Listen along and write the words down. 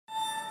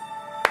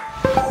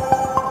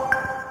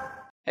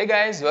Hey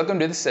guys, welcome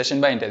to this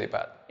session by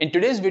Intellipaat. In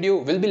today's video,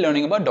 we'll be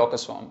learning about Docker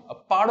Swarm, a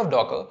part of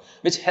Docker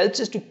which helps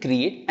us to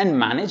create and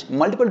manage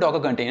multiple Docker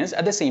containers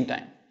at the same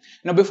time.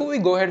 Now before we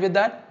go ahead with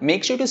that,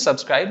 make sure to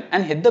subscribe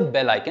and hit the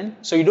bell icon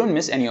so you don't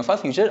miss any of our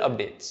future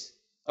updates.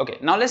 Okay,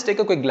 now let's take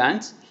a quick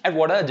glance at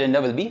what our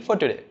agenda will be for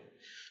today.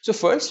 So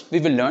first, we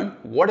will learn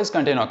what is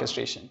container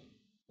orchestration.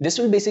 This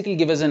will basically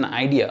give us an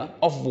idea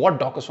of what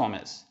Docker Swarm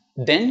is.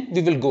 Then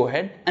we will go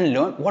ahead and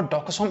learn what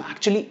Docker Swarm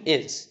actually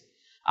is.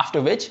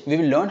 After which, we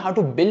will learn how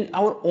to build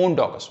our own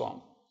Docker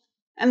Swarm.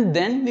 And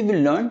then we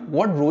will learn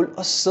what role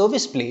a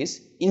service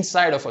plays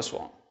inside of a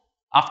swarm.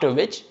 After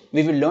which,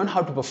 we will learn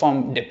how to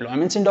perform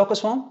deployments in Docker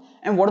Swarm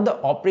and what are the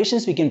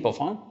operations we can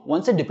perform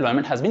once a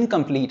deployment has been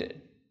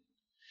completed.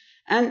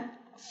 And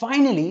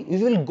finally,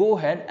 we will go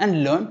ahead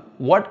and learn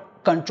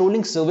what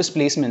controlling service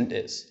placement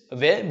is,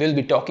 where we will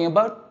be talking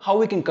about how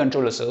we can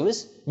control a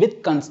service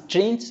with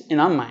constraints in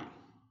our mind.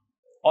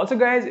 Also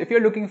guys, if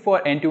you're looking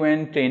for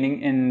end-to-end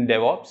training in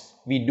DevOps,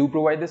 we do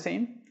provide the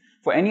same.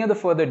 For any other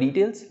further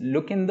details,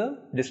 look in the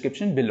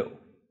description below.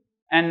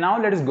 And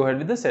now let us go ahead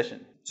with the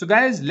session. So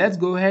guys, let's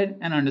go ahead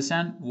and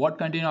understand what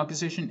container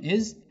orchestration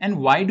is and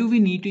why do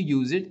we need to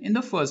use it in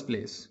the first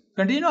place.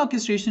 Container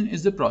orchestration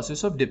is the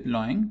process of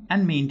deploying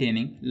and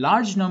maintaining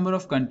large number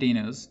of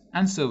containers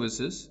and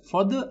services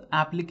for the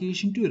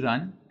application to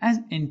run as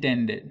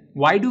intended.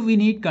 Why do we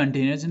need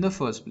containers in the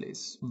first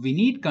place? We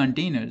need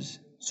containers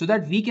so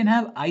that we can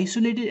have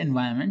isolated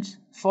environments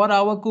for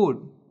our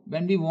code.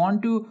 When we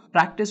want to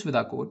practice with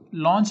our code,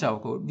 launch our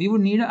code, we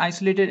would need an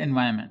isolated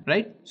environment,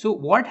 right? So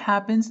what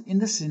happens in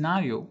the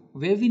scenario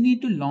where we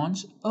need to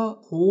launch a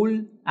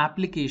whole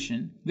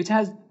application which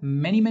has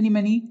many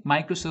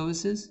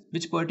microservices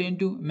which pertain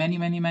to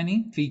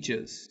many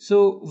features?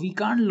 So we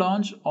can't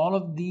launch all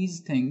of these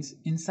things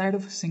inside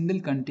of a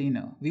single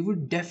container. We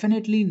would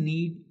definitely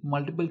need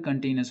multiple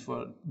containers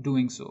for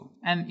doing so,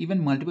 and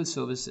even multiple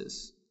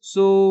services.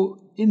 So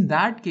in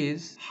that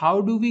case,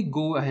 how do we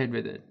go ahead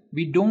with it?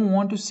 We don't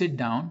want to sit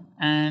down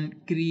and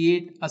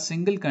create a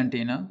single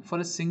container for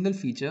a single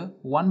feature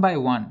one by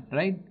one,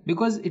 right?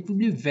 Because it would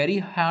be very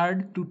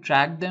hard to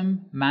track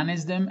them,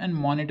 manage them, and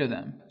monitor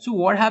them. So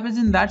what happens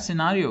in that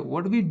scenario?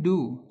 What do we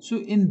do? So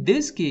in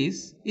this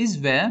case is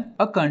where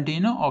a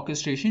container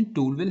orchestration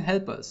tool will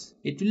help us.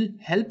 It will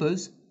help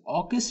us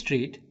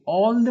orchestrate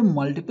all the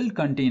multiple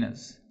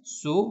containers.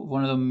 So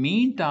one of the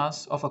main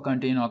tasks of a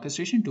container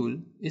orchestration tool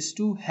is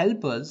to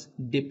help us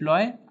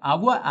deploy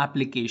our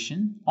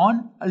application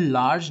on a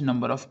large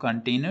number of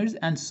containers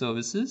and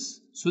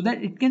services so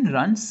that it can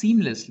run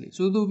seamlessly,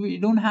 so that we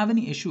don't have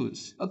any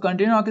issues. A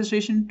container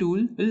orchestration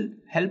tool will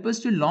help us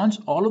to launch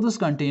all of those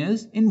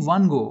containers in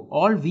one go.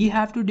 All we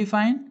have to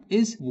define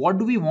is what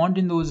do we want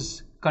in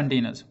those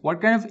containers,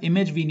 what kind of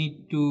image we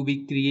need to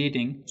be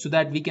creating so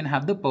that we can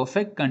have the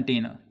perfect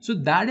container. So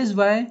that is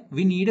why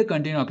we need a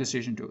container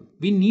orchestration tool.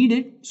 We need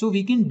it so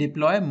we can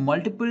deploy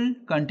multiple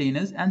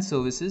containers and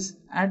services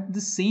at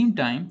the same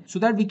time so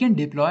that we can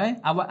deploy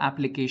our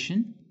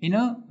application in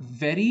a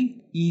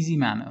very easy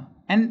manner.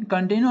 And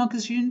container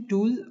orchestration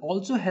tool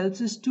also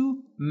helps us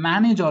to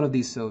manage all of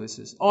these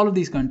services, all of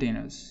these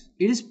containers.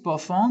 It is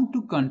performed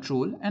to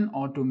control and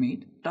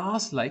automate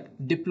tasks like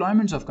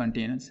deployments of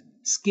containers,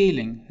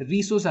 scaling,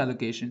 resource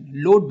allocation,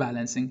 load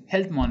balancing,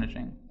 health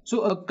monitoring.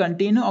 So a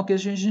container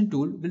orchestration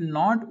tool will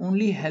not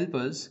only help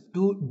us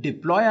to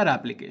deploy our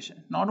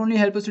application, not only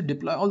help us to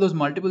deploy all those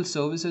multiple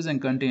services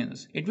and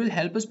containers, it will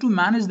help us to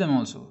manage them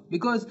also.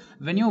 Because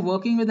when you're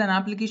working with an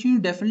application, you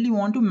definitely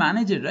want to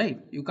manage it, right?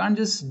 You can't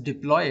just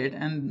deploy it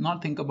and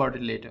not think about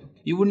it later.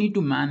 You would need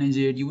to manage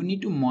it, you would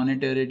need to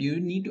monitor it, you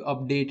would need to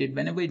update it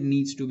whenever it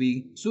needs to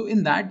be. So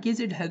in that case,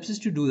 it helps us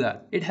to do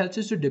that. It helps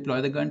us to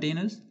deploy the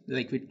containers,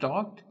 like we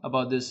talked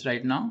about this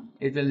right now.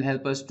 It will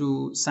help us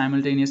to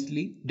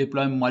simultaneously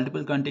deploy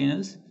multiple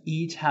containers,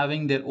 each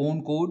having their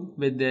own code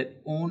with their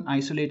own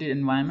isolated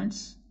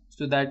environments,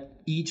 so that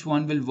each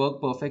one will work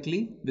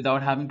perfectly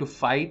without having to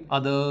fight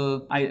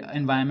other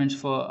environments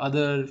for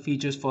other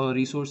features for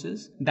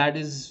resources. That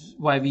is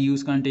why we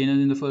use containers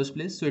in the first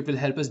place. So it will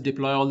help us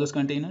deploy all those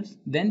containers.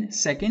 Then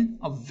second,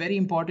 a very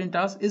important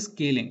task is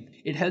scaling.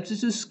 It helps us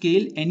to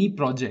scale any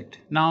project.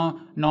 Now,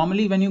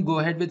 normally when you go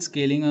ahead with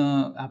scaling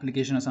a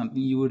application or something,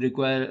 you would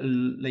require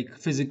like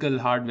physical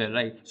hardware,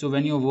 right? So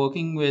when you're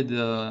working with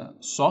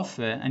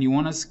software and you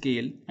want to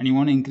scale and you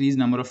want to increase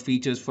number of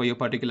features for your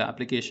particular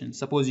application,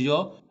 suppose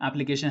your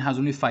application has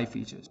only 5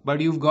 features, but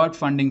you've got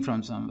funding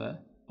from somewhere,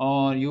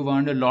 or you've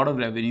earned a lot of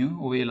revenue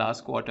over your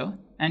last quarter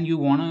and you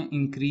want to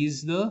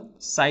increase the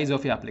size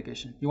of your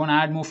application. You want to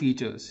add more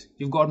features.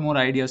 You've got more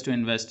ideas to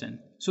invest in.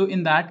 So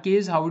in that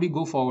case, how would you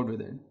go forward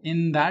with it?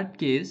 In that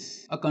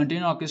case, a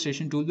container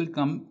orchestration tool will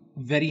come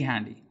very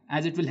handy,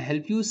 as it will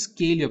help you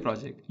scale your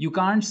project. You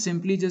can't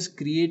simply just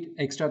create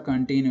extra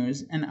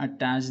containers and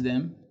attach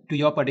them to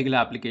your particular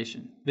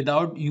application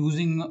without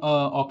using an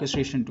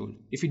orchestration tool.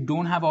 If you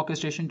don't have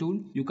orchestration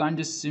tool, you can't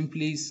just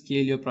simply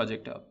scale your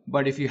project up.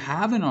 But if you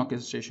have an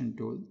orchestration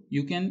tool,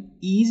 you can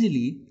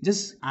easily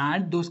just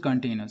add those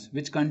containers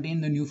which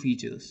contain the new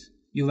features.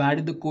 You've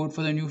added the code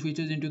for the new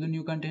features into the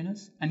new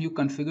containers, and you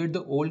configured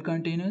the old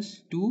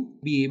containers to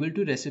be able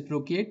to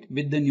reciprocate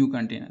with the new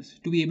containers,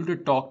 to be able to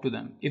talk to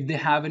them if they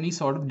have any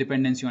sort of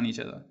dependency on each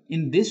other.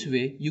 In this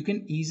way, you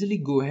can easily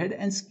go ahead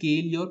and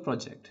scale your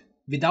project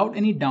without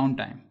any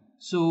downtime.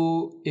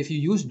 So if you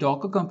use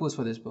Docker Compose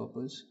for this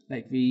purpose,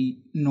 like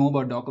we know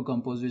about Docker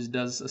Compose, which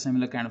does a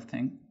similar kind of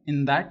thing,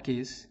 in that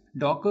case,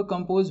 Docker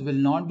Compose will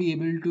not be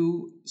able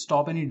to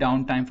stop any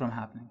downtime from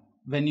happening.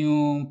 When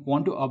you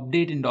want to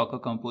update in Docker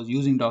Compose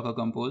using Docker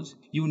Compose,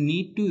 you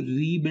need to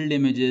rebuild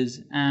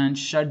images and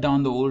shut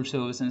down the old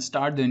service and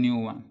start the new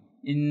one.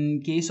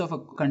 In case of a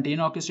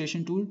container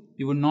orchestration tool,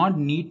 you would not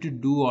need to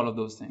do all of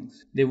those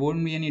things. There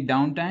won't be any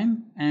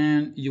downtime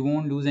and you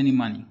won't lose any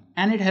money.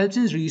 And it helps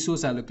in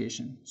resource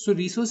allocation. So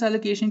resource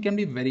allocation can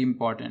be very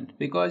important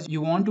because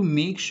you want to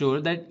make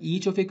sure that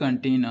each of a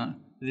container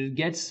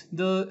gets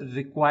the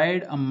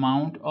required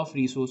amount of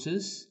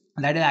resources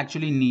that it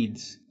actually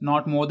needs,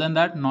 not more than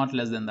that, not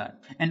less than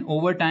that. And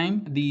over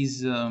time,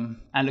 these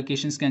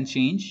allocations can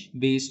change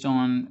based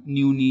on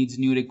new needs,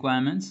 new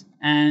requirements,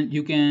 and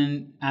you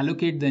can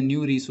allocate the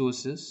new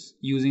resources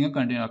using a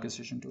container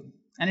orchestration tool.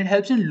 And it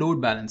helps in load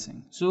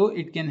balancing. So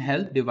it can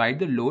help divide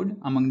the load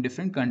among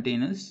different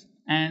containers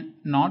and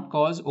not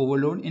cause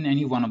overload in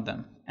any one of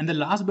them. And the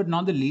last but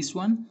not the least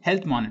one,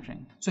 health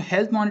monitoring. So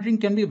health monitoring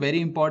can be very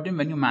important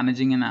when you're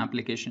managing an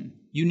application.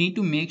 You need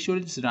to make sure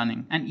it's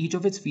running and each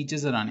of its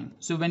features are running.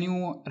 So when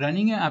you're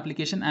running an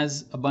application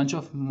as a bunch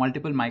of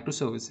multiple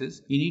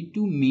microservices, you need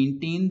to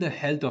maintain the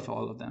health of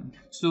all of them.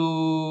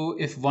 So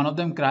if one of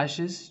them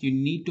crashes, you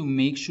need to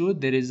make sure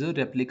there is a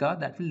replica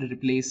that will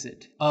replace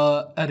it.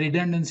 A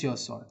redundancy of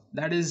sort.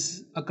 That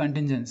is a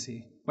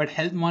contingency. But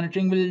health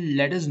monitoring will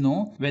let us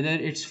know whether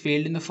it's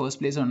failed in the first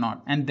place or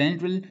not, and then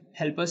it will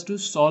help us to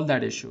solve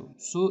that issue.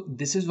 So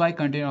this is why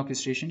container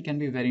orchestration can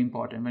be very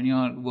important when you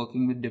are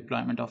working with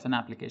deployment of an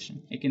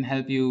application. It can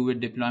help you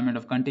with deployment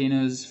of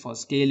containers for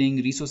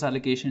scaling, resource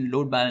allocation,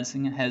 load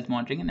balancing, and health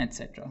monitoring, and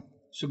etc.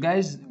 So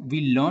guys,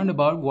 we learned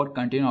about what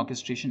container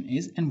orchestration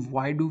is and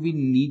why do we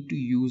need to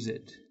use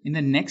it. In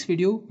the next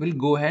video, we'll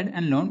go ahead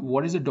and learn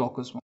what is a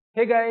Docker Swarm.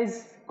 Hey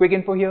guys, quick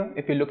info here.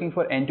 If you're looking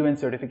for end-to-end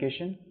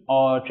certification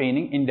or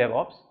training in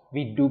DevOps,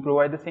 we do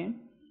provide the same.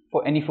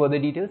 For any further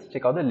details,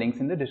 check out the links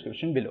in the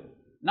description below.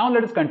 Now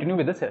let us continue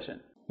with the session.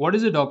 What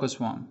is a Docker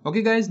Swarm?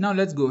 Okay guys, now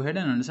let's go ahead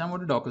and understand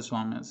what a Docker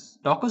Swarm is.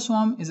 Docker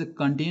Swarm is a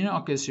container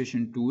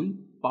orchestration tool,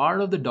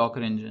 part of the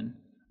Docker engine.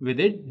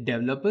 With it,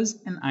 developers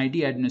and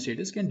IT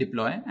administrators can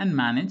deploy and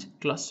manage a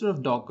cluster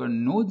of Docker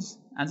nodes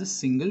as a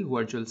single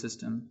virtual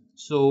system.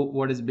 So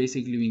what is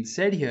basically being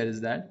said here is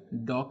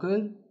that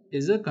Docker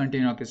is a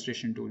container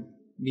orchestration tool.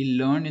 We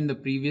learned in the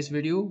previous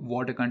video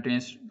what a container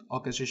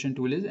orchestration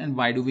tool is and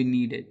why do we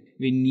need it.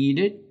 We need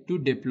it to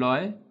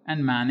deploy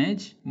and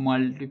manage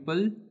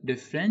multiple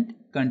different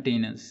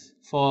containers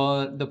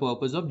for the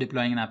purpose of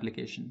deploying an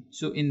application.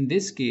 So in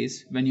this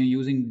case, when you're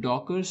using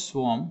Docker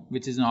Swarm,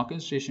 which is an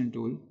orchestration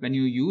tool, when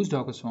you use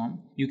Docker Swarm,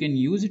 you can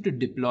use it to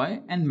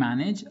deploy and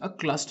manage a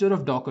cluster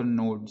of Docker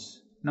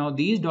nodes. Now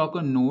these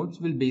Docker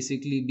nodes will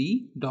basically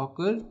be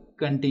Docker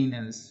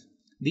containers.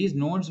 These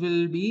nodes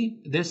will be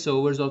their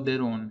servers of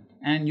their own,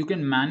 and you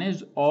can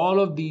manage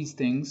all of these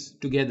things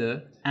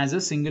together as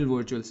a single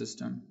virtual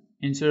system.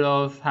 Instead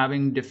of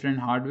having different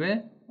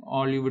hardware,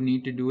 all you would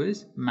need to do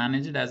is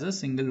manage it as a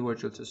single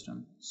virtual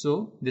system.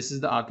 So this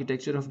is the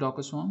architecture of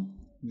Docker Swarm,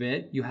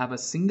 where you have a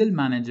single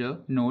manager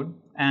node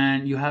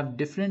and you have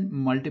different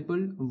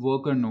multiple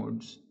worker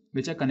nodes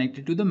which are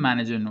connected to the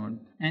manager node,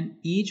 and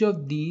each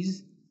of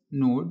these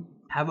nodes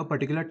have a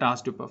particular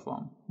task to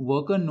perform.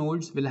 Worker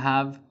nodes will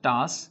have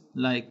tasks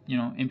like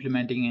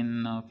implementing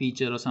in a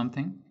feature or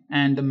something,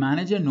 and the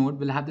manager node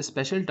will have the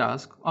special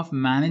task of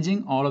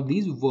managing all of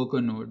these worker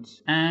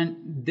nodes, and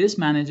this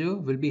manager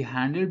will be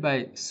handled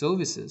by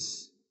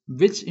services,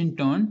 which in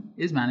turn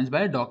is managed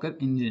by a Docker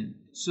engine.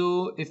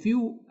 So if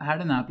you had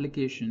an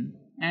application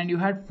and you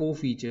had 4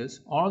 features,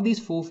 all of these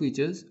 4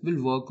 features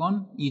will work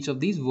on each of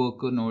these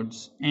worker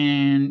nodes,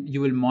 and you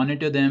will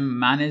monitor them,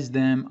 manage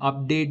them,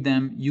 update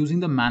them using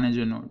the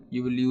manager node.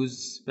 You will use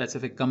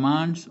specific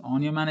commands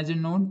on your manager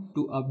node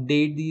to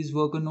update these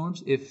worker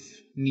nodes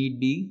if need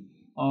be,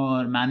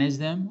 or manage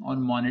them or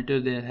monitor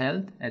their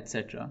health,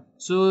 etc.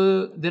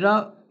 So there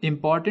are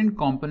important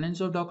components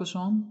of Docker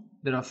Swarm.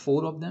 There are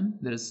 4 of them.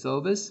 There is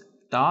service,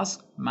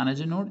 task,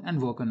 manager node,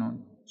 and worker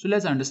node. So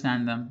let's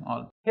understand them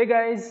all. Hey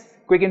guys,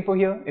 quick info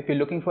here. If you're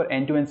looking for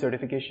end-to-end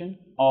certification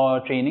or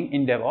training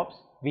in DevOps,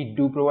 we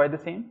do provide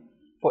the same.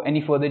 For any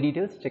further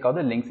details, check out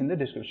the links in the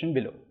description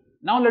below.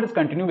 Now let us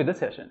continue with the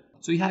session.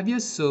 So you have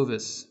your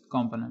service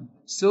component.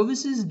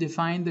 Services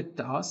define the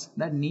tasks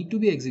that need to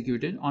be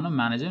executed on a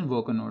manager and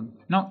worker node.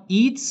 Now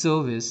each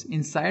service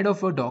inside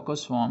of a Docker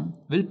Swarm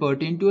will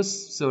pertain to a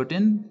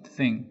certain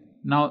thing.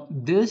 Now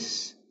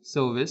this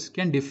service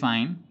can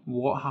define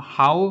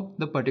how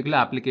the particular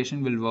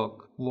application will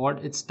work,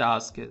 what its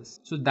task is.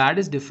 So that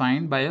is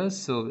defined by a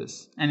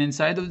service, and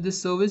inside of this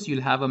service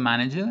you'll have a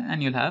manager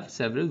and you'll have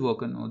several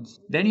worker nodes.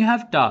 Then you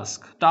have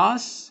tasks.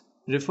 Tasks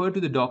refer to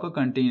the Docker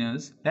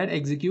containers that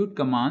execute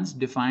commands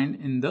defined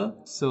in the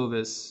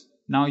service.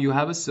 Now you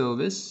have a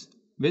service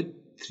with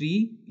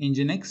 3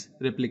 Nginx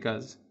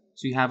replicas.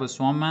 So you have a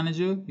Swarm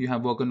manager, you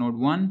have worker node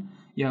 1,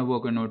 you have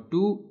worker node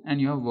 2,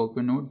 and you have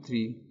worker node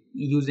 3.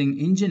 Using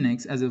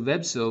Nginx as a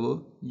web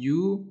server,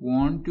 you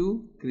want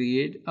to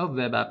create a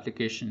web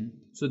application.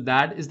 So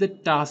that is the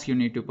task you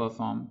need to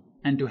perform.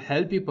 And to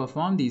help you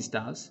perform these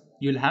tasks,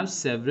 you'll have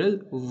several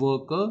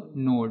worker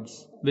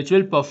nodes which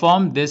will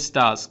perform this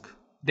task.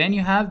 Then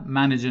you have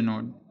manager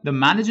node. The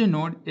manager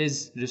node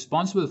is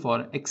responsible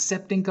for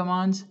accepting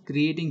commands,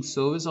 creating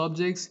service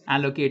objects,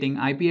 allocating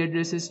IP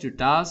addresses to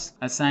tasks,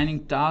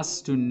 assigning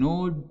tasks to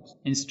nodes,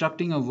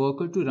 instructing a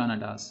worker to run a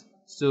task.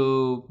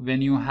 So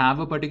when you have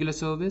a particular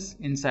service,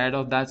 inside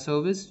of that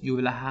service, you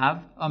will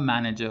have a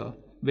manager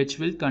which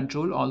will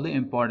control all the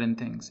important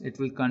things. It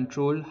will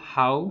control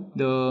how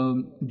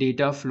the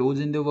data flows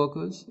in the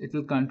workers. It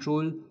will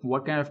control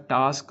what kind of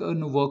task a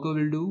worker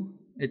will do.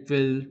 It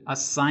will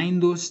assign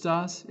those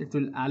tasks. It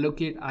will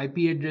allocate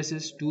IP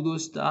addresses to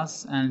those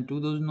tasks and to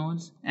those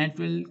nodes. And it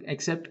will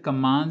accept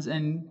commands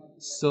and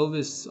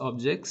service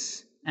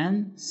objects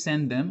and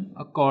send them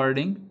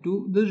according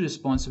to the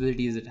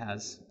responsibilities it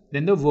has.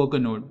 Then the worker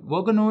node.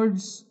 Worker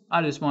nodes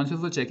are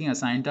responsible for checking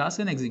assigned tasks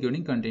and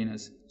executing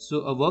containers.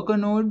 So a worker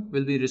node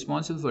will be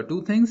responsible for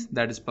 2 things,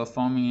 that is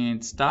performing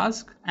its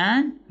task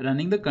and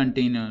running the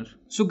container.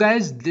 So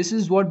guys, this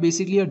is what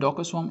basically a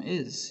Docker Swarm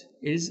is.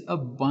 It is a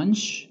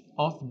bunch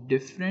of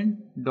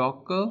different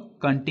Docker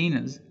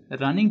containers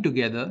running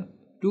together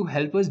to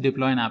help us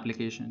deploy an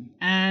application.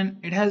 And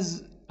it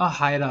has a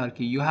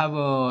hierarchy. You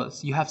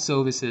have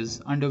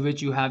services under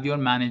which you have your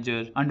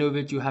manager, under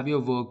which you have your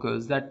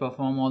workers that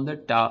perform all the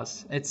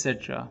tasks,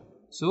 etc.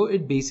 So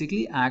it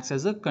basically acts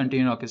as a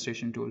container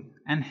orchestration tool,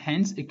 and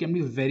hence it can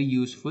be very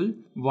useful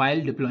while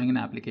deploying an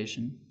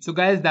application. So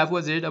guys, that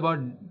was it about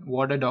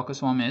what a Docker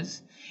Swarm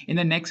is. In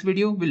the next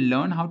video, we'll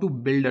learn how to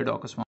build a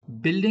Docker Swarm.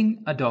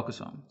 Building a Docker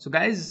Swarm. So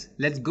guys,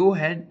 let's go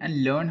ahead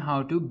and learn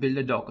how to build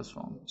a Docker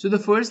Swarm. So the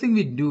first thing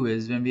we do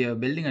is, when we are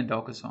building a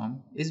Docker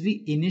Swarm, is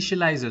we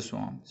initialize a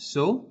swarm.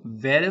 So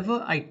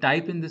wherever I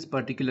type in this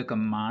particular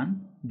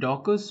command,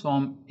 Docker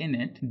Swarm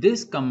init,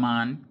 this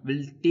command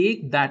will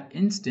take that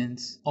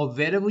instance of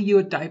wherever you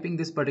are typing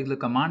this particular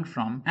command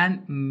from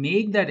and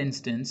make that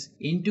instance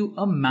into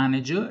a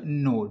manager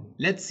node.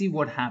 Let's see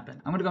what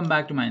happened. I'm going to come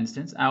back to my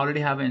instance. I already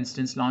have an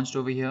instance launched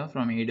over here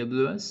from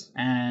AWS,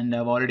 and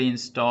I've already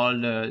installed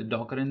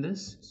Docker in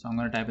this. So I'm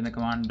going to type in the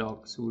command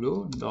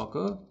sudo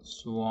docker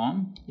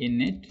swarm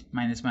init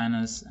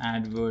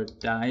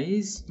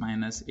 --advertise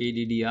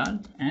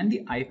 -addr and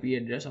the IP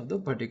address of the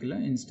particular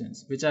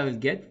instance, which I will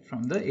get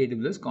from the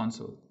AWS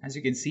console. As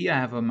you can see, I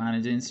have a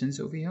manager instance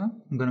over here.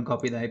 I'm going to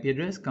copy the IP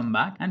address, come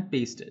back and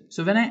paste it.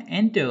 So when I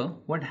enter,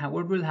 what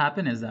will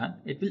happen is that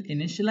it will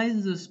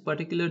initialize this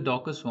particular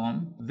Docker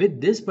Swarm with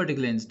this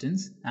particular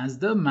instance as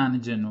the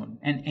manager node,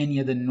 and any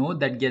other node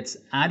that gets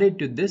added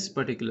to this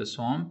particular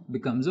swarm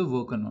becomes a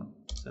worker node.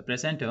 So I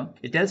press enter.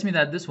 It tells me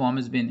that the swarm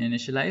has been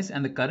initialized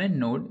and the current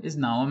node is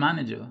now a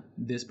manager.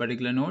 This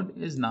particular node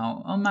is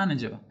now a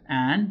manager.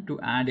 And to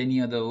add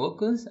any other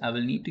workers, I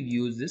will need to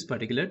use this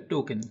particular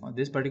token or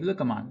this particular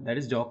command, that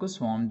is docker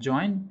swarm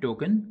join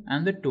token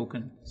and the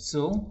token.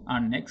 So our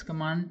next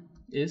command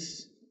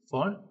is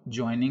for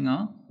joining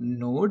a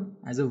node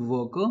as a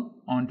worker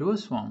onto a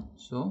swarm.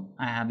 So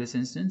I have this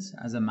instance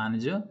as a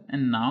manager,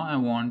 and now I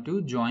want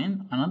to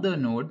join another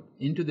node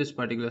into this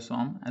particular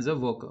swarm as a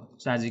worker.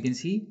 So as you can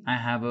see, I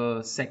have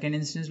a second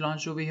instance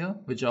launched over here,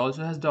 which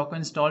also has Docker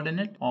installed in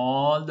it.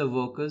 All the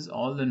workers,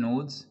 all the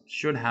nodes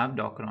should have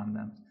Docker on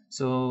them.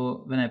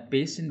 So when I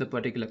paste in the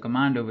particular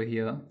command over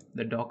here,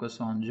 the docker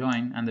swarm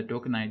join and the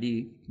token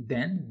ID,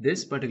 then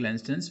this particular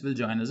instance will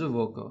join as a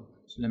worker.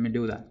 So let me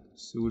do that.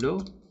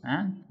 Sudo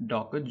and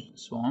docker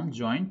swarm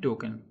join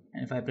token.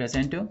 And if I press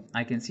enter,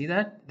 I can see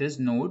that this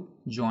node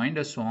joined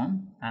a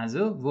swarm as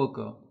a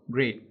worker.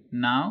 Great.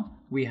 Now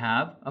we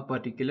have a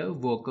particular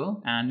worker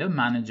and a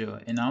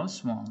manager in our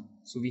swarm.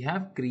 So we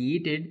have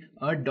created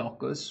a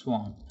Docker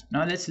swarm.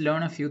 Now let's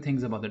learn a few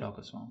things about the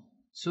Docker swarm.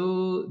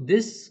 So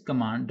this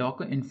command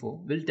docker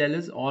info will tell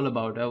us all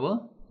about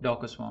our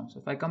Docker swarm. So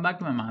if I come back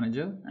to my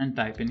manager and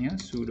type in here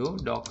sudo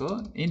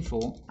docker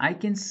info, I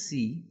can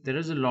see there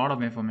is a lot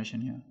of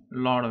information here. A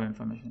lot of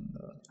information.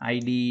 The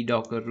ID,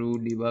 Docker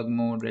root, debug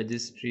mode,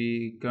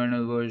 registry,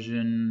 kernel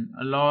version,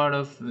 a lot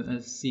of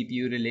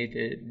CPU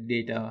related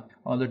data,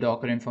 all the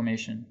Docker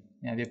information.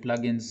 You have your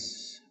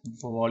plugins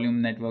for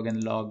volume, network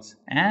and logs.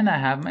 And I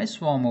have my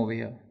swarm over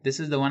here. This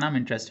is the one I'm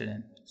interested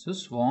in. So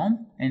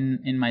swarm,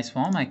 in my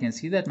swarm, I can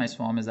see that my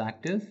swarm is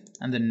active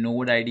and the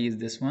node ID is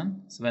this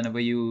one. So whenever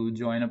you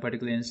join a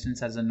particular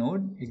instance as a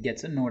node, it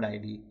gets a node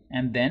ID.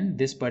 And then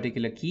this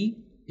particular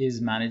key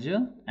is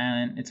manager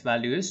and its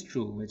value is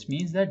true, which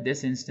means that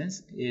this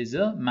instance is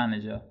a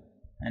manager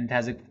and it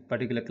has a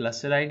particular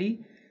cluster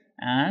ID,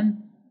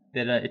 and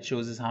it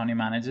shows us how many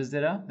managers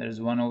there are. There is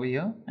one over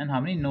here, and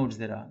how many nodes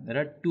there are. There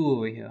are 2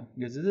 over here.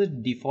 This is a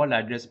default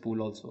address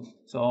pool also.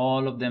 So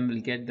all of them will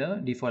get the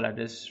default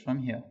address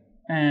from here.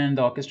 and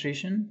the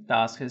orchestration,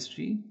 task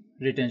history,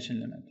 retention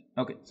limit.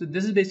 Okay, so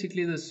this is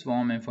basically the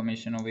swarm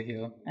information over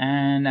here.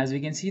 And as we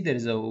can see, there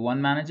is a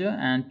one manager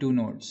and two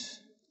nodes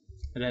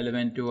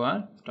relevant to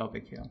our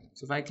topic here.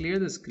 So if I clear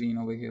the screen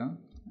over here,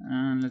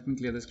 and let me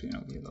clear the screen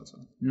over here also.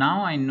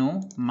 Now I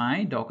know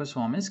my Docker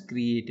swarm is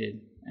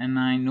created and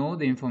I know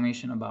the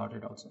information about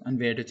it also and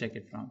where to check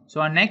it from.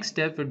 So our next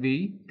step would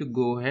be to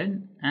go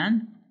ahead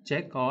and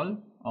check all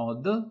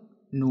the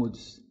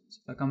nodes. So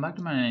if I come back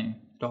to my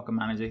Docker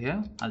manager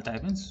here, I'll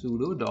type in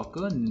sudo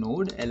docker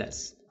node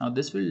ls. Now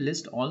this will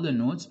list all the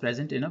nodes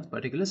present in a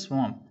particular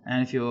swarm,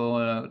 and if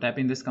you're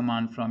typing this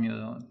command from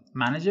your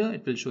manager,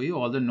 it will show you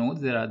all the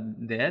nodes that are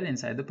there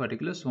inside the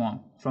particular swarm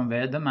from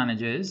where the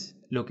manager is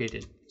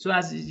located. So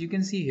as you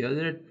can see here,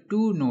 there are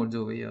two nodes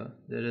over here.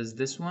 There is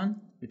this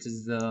one, which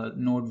is the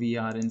node we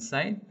are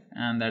inside,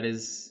 and that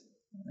is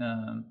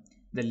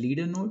the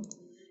leader node.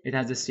 It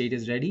has the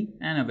status ready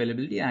and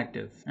availability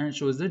active, and it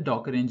shows the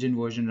Docker engine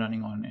version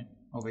running on it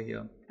over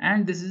here.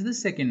 And this is the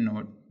second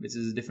node, which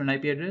is a different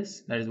IP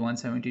address, that is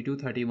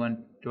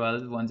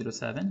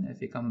 172.30.112.107. If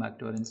we come back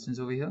to our instance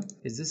over here,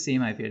 it's the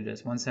same IP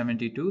address,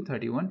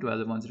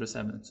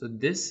 172.30.112.107. So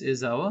this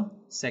is our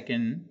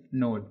second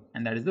node,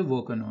 and that is the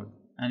worker node,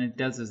 and it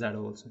tells us that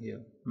also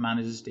here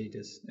manager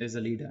status is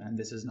a leader and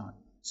this is not.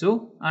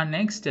 So our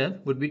next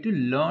step would be to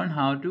learn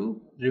how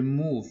to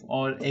remove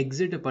or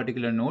exit a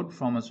particular node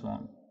from a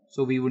swarm.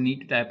 So we would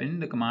need to type in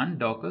the command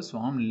docker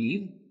swarm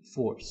leave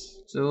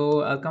force.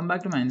 So I'll come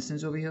back to my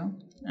instance over here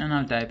and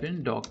I'll type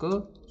in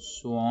docker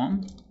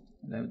swarm,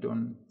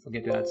 don't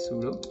forget to add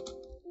sudo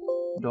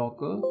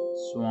docker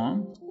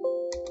swarm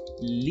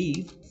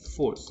leave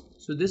force.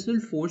 So this will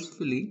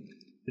forcefully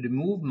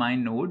remove my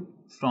node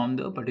from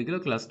the particular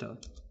cluster,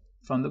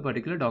 from the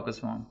particular Docker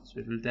swarm. So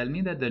it will tell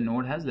me that the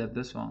node has left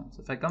the swarm.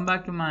 So if I come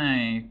back to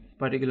my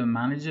particular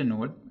manager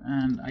node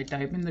and I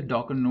type in the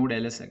docker node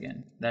ls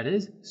again, that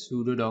is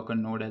sudo docker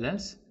node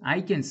ls, I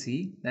can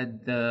see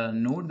that the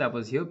node that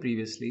was here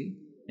previously,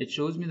 it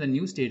shows me the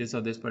new status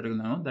of this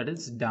particular node, that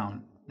is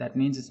down. That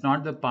means it's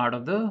not the part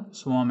of the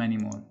swarm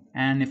anymore.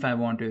 And if I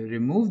want to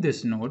remove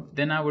this node,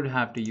 then I would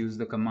have to use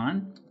the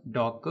command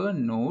docker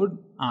node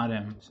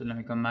rm. So let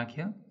me come back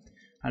here.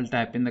 I'll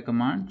type in the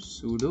command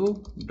sudo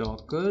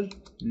docker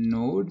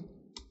node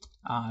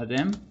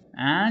rm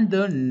and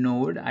the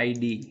node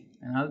id,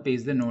 and I'll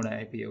paste the node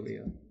IP over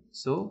here.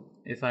 So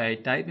if I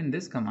type in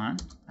this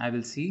command, I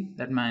will see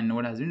that my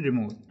node has been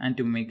removed, and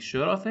to make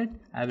sure of it,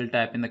 I will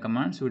type in the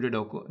command sudo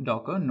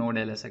docker node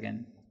ls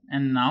again.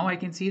 And now I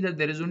can see that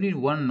there is only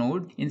one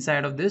node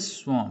inside of this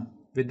swarm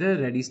with the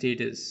ready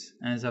status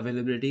and its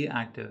availability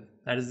active.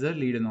 That is the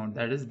leader node,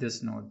 that is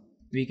this node.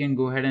 We can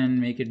go ahead and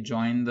make it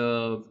join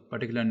the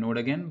particular node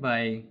again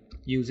by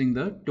using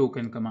the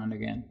token command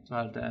again.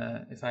 So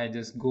if I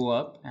just go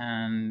up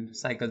and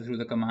cycle through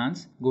the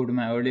commands, go to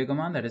my earlier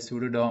command, that is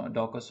sudo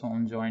docker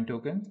swarm join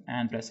token,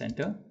 and press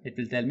enter, it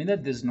will tell me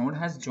that this node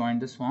has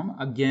joined the swarm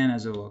again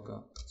as a worker.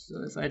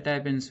 So if I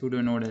type in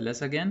sudo node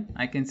ls again,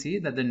 I can see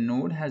that the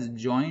node has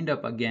joined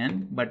up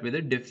again but with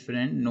a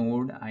different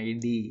node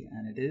ID,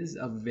 and it is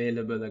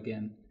available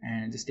again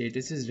and the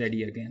status is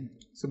ready again.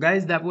 So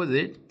guys, that was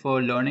it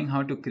for learning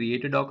how to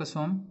create a Docker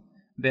swarm,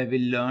 where we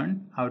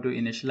learned how to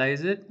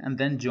initialize it and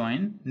then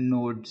join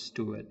nodes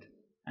to it,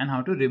 and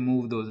how to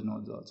remove those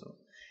nodes also.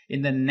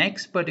 In the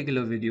next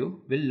particular video,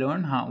 we'll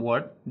learn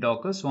what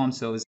Docker swarm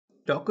services.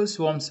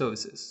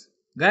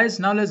 Guys,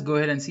 now let's go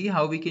ahead and see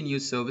how we can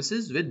use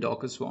services with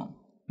Docker swarm.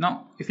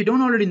 Now, if you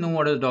don't already know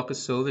what a Docker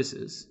service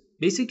is,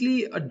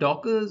 basically a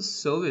Docker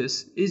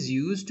service is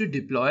used to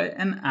deploy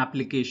an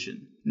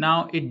application.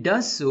 Now, it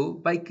does so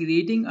by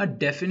creating a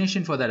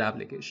definition for that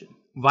application.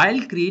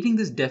 While creating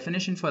this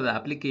definition for the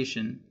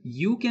application,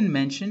 you can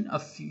mention a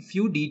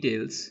few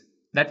details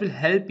that will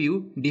help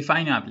you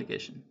define your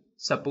application.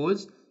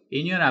 Suppose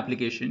in your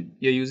application,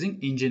 you're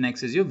using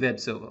Nginx as your web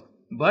server,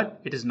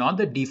 but it is not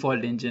the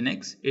default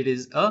Nginx. It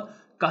is a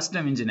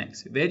custom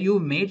Nginx where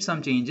you've made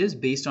some changes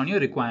based on your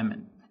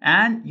requirement,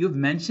 and you've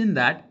mentioned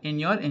that in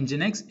your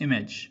Nginx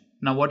image.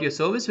 Now, what your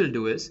service will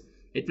do is,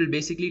 it will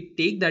basically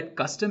take that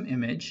custom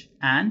image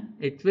and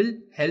it will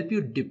help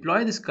you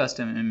deploy this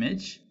custom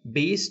image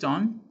based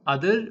on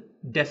other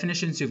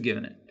definitions you've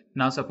given it.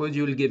 Now, suppose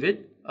you will give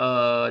it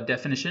a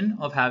definition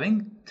of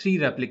having 3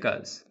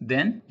 replicas.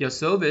 Then your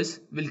service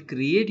will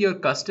create your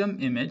custom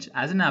image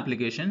as an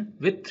application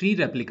with 3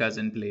 replicas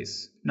in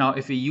place. Now,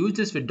 if we use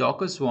this with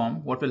Docker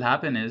Swarm, what will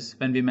happen is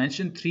when we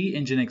mention 3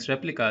 Nginx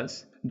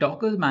replicas,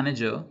 Docker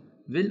Manager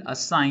will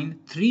assign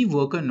 3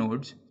 worker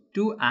nodes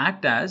to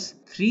act as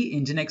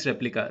 3 Nginx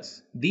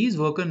replicas. These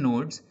worker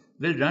nodes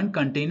will run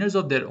containers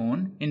of their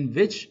own in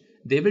which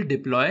they will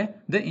deploy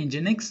the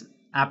Nginx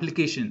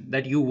application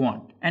that you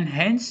want, and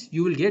hence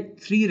you will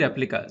get 3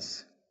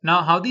 replicas.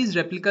 Now, how these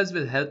replicas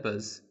will help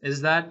us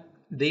is that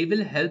they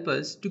will help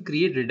us to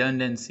create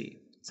redundancy.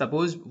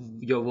 Suppose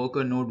your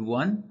worker node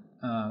 1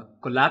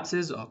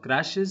 collapses or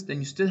crashes, then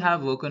you still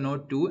have worker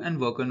node 2 and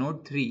worker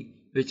node 3,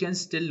 which can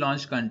still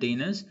launch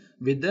containers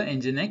with the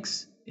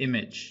Nginx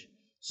image,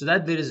 so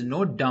that there is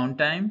no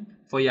downtime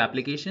for your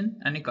application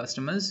and your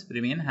customers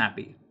remain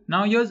happy.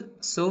 Now your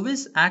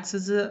service acts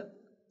as a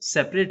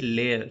separate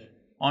layer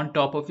on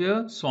top of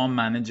your Swarm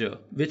manager,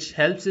 which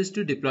helps us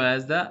to deploy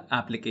as the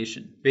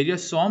application. Where your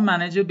Swarm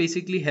manager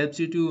basically helps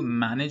you to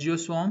manage your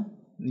Swarm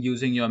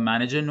using your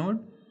manager node,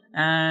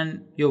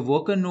 and your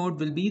worker node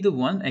will be the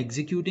one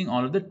executing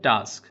all of the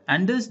tasks.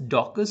 And this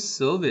Docker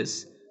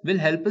service will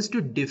help us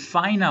to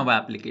define our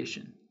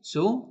application.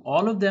 So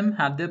all of them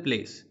have their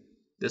place.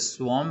 The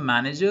Swarm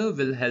manager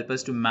will help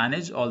us to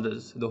manage all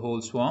this, the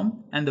whole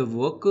Swarm, and the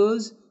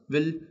workers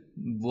will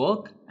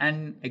work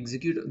and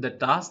execute the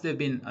tasks they've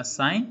been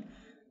assigned,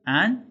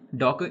 and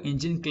Docker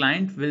engine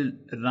client will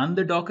run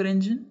the Docker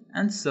engine,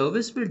 and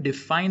service will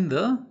define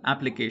the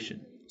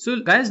application.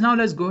 So guys, now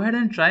let's go ahead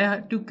and try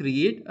to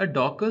create a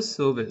Docker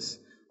service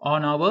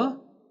on our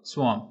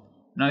Swarm.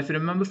 Now if you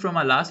remember from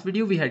our last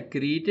video, we had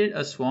created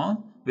a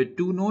Swarm with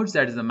two nodes,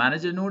 that is the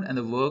manager node and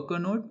the worker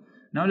node.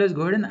 Now let's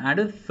go ahead and add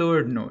a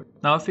third node.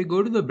 Now if we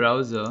go to the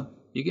browser,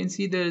 you can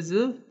see there is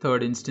a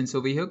third instance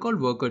over here called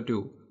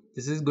worker2.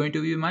 This is going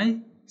to be my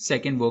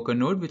second worker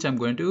node, which I'm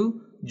going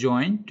to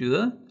join to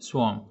the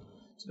Swarm.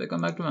 So if I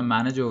come back to my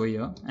manager over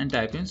here and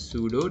type in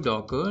sudo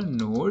docker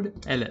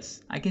node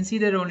ls, I can see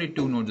there are only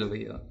two nodes over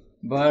here,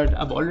 but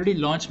I've already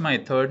launched my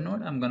third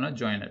node. I'm gonna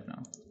join it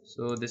now.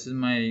 So this is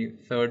my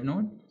third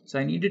node. So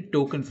I need a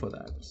token for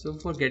that. So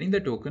for getting the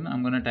token,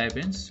 I'm gonna type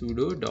in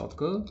sudo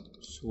docker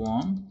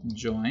swarm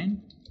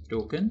join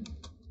token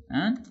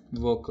and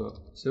worker.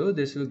 So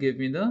this will give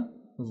me the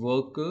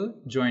worker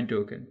join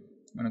token.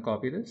 I'm going to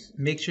copy this.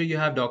 Make sure you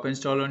have Docker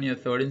installed on your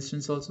third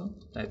instance also.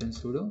 Type in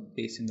sudo,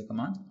 paste in the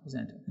command, press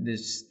enter.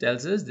 This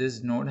tells us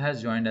this node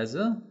has joined as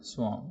a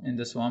Swarm, in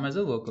the Swarm as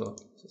a worker.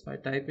 So if I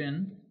type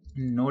in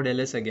node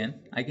ls again,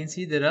 I can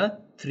see there are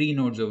 3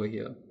 nodes over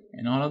here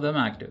and all of them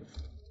active.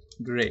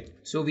 Great.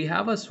 So we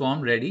have a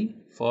Swarm ready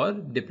for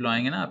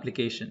deploying an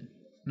application.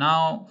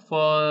 Now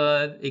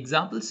for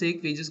example's sake,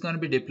 we're just going to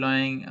be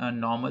deploying a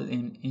normal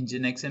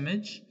Nginx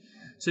image.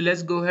 So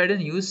let's go ahead and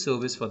use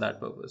service for that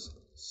purpose.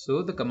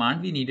 So the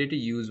command we needed to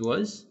use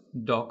was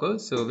docker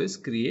service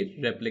create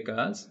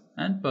replicas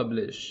and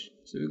publish.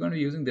 So we're going to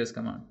be using this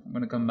command. I'm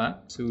going to come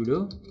back,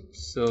 sudo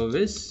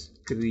service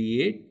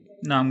create.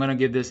 Now I'm going to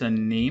give this a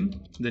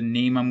name. The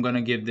name I'm going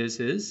to give this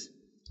is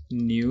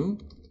new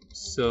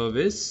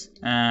service,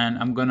 and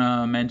I'm going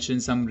to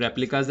mention some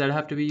replicas that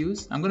have to be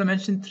used. I'm going to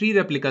mention 3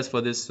 replicas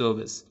for this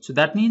service. So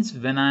that means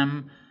when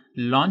I'm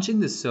launching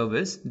this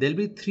service, there'll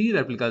be 3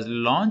 replicas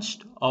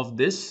launched of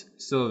this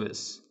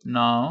service.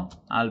 Now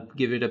I'll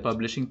give it a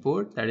publishing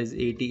port, that is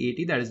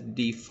 8080, that is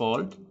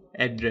default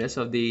address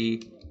of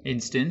the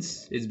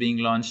instance it's being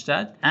launched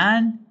at,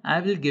 and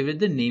I will give it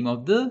the name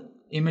of the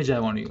image I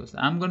want to use.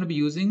 I'm going to be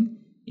using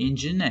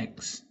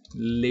Nginx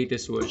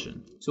latest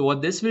version. So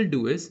what this will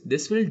do is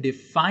this will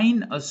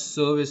define a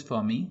service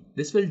for me.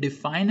 This will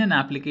define an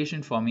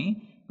application for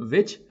me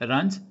which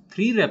runs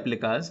 3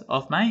 replicas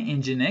of my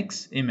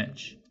Nginx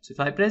image. So if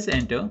I press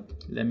enter,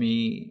 let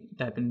me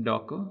type in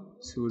docker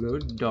sudo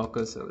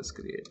docker service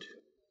create.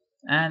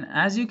 And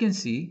as you can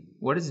see,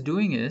 what it's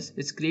doing is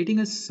it's creating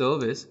a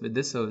service with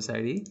this service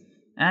ID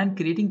and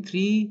creating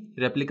 3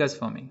 replicas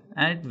for me.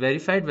 And it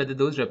verified whether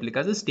those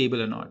replicas are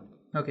stable or not.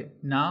 Okay,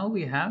 now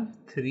we have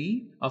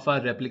 3 of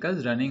our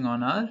replicas running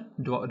on our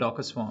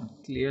Docker Swarm.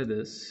 Clear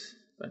this.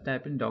 I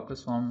type in docker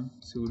swarm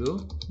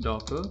sudo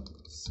docker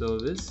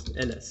service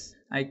ls.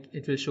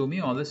 It will show me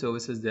all the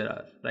services there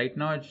are. Right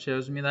now it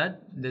shows me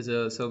that there's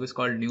a service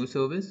called new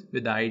service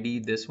with the ID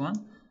this one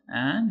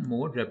and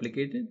mode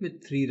replicated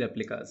with 3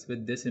 replicas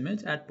with this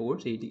image at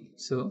ports 80.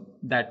 So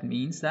that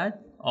means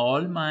that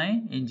all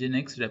my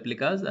Nginx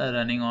replicas are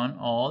running on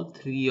all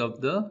 3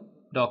 of the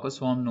Docker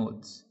Swarm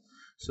nodes.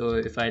 So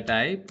if I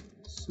type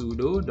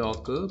sudo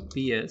docker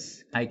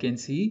ps, I can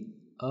see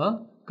a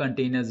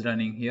containers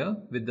running here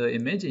with the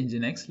image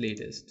Nginx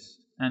latest.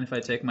 And if I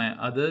check my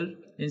other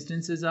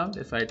instances out,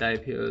 if I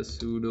type here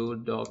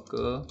sudo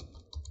docker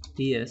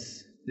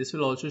ps, this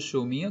will also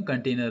show me a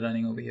container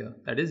running over here.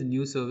 That is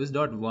new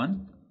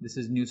service.1. This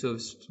is new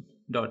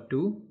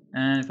service.2.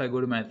 And if I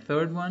go to my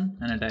third one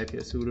and I type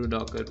here sudo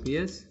docker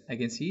ps, I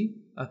can see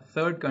a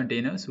third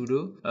container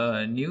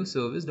sudo new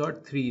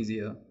service.3 is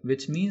here,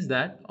 which means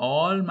that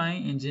all my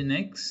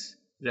Nginx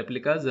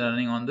replicas are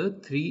running on the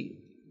 3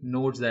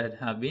 nodes that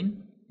have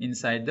been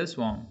inside the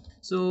Swarm.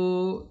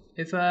 So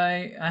if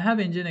I have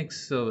Nginx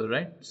server,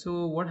 right?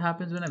 So what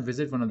happens when I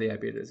visit one of the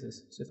IP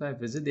addresses? So if I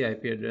visit the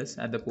IP address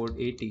at the port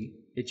 80,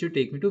 it should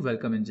take me to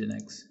welcome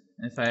Nginx.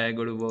 And if I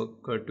go to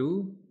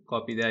worker2,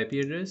 copy the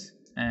IP address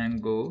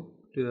and go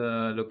to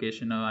the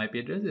location of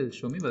IP address, it will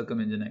show me welcome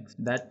Nginx.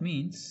 That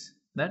means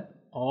that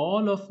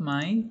all of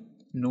my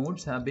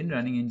nodes have been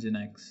running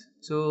Nginx.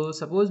 So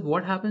suppose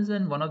what happens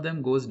when one of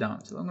them goes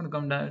down? So I'm going to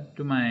come down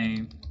to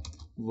my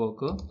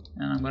worker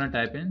and I'm going to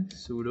type in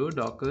sudo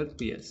docker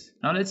ps.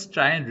 Now let's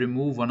try and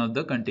remove one of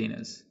the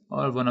containers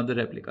or one of the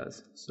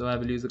replicas. So I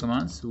will use the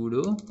command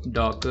sudo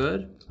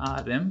docker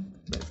rm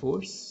by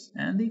force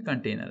and the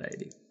container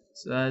ID.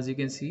 So as you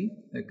can see,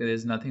 there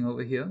is nothing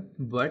over here,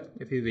 but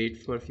if you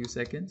wait for a few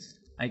seconds,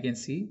 I can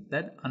see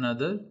that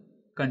another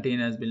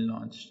container has been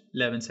launched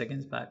 11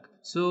 seconds back.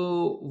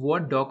 So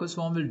what Docker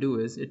Swarm will do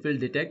is it will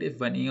detect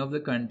if any of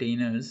the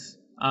containers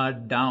are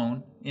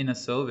down in a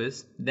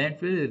service, then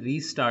it will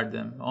restart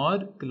them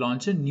or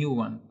launch a new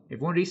one.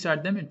 It won't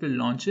restart them, it will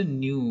launch a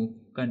new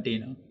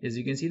container. As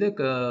you can see,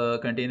 the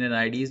container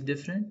ID is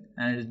different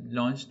and it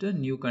launched a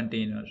new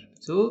container.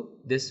 So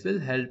this will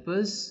help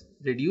us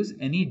reduce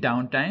any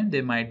downtime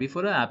there might be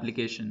for our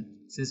application.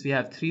 Since we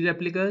have 3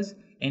 replicas,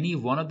 any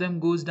one of them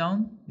goes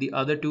down, the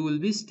other 2 will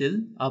be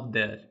still up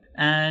there.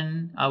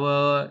 And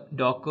our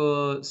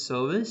Docker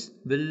service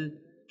will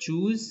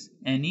choose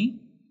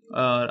any,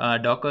 our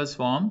Docker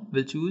Swarm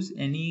will choose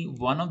any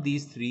one of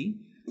these 3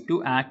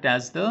 to act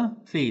as the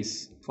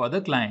face for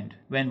the client.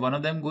 When one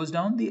of them goes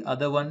down, the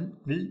other one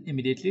will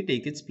immediately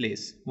take its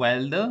place,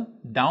 while the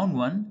down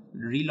one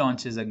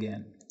relaunches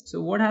again.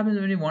 So what happens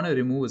when you want to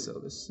remove a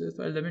service?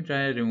 So let me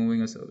try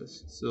removing a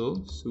service. So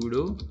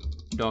sudo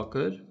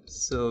docker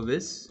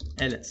service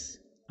ls.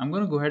 I'm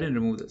going to go ahead and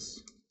remove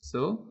this.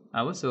 So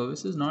our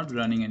service is not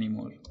running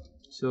anymore.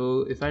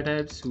 So if I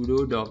type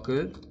sudo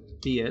docker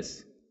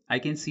ps, I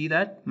can see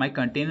that my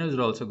containers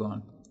are also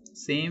gone.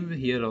 Same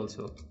here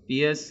also.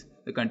 ps,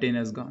 the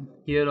container is gone.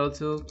 Here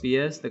also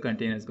ps, the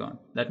container is gone.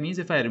 That means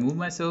if I remove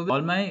my service,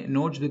 all my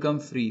nodes become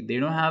free. They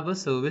don't have a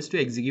service to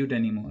execute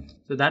anymore.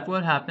 So that's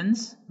what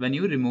happens when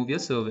you remove your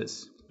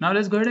service. Now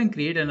let's go ahead and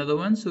create another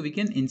one so we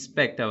can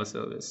inspect our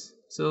service.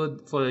 So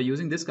for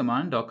using this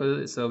command,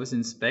 docker service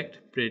inspect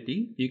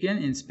pretty, you can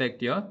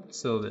inspect your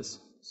service.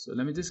 So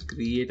let me just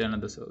create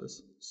another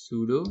service.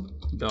 Sudo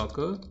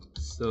docker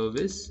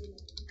service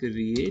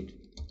create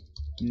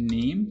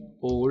name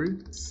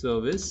old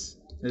service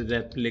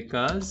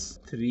replicas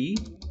 3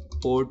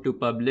 port to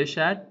publish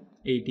at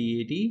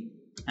 8080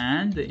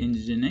 and the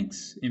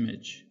Nginx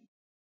image.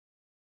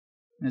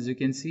 As you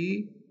can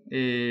see,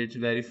 it's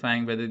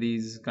verifying whether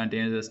these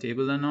containers are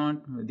stable or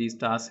not. These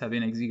tasks have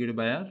been executed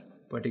by our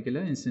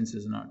particular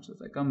instances or not. So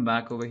if I come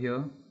back over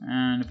here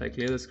and if I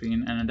clear the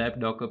screen and I type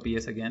docker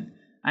ps again,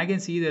 I can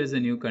see there is a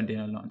new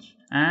container launch,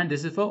 and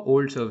this is for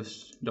old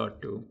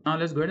service.2. Now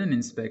let's go ahead and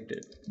inspect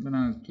it. I'm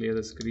gonna clear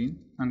the screen.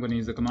 I'm gonna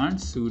use the command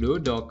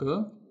sudo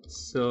docker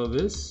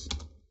service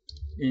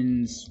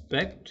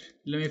inspect.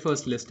 Let me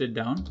first list it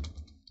down.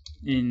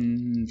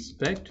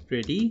 Inspect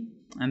pretty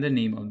and the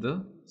name of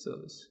the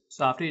service.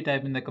 So after you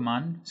type in the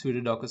command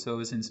sudo docker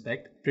service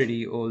inspect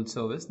pretty old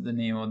service, the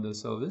name of the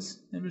service,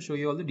 it will show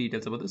you all the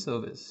details about the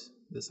service.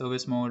 The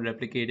service mode,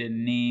 replicated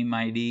name,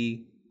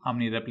 ID, how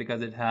many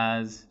replicas it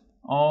has,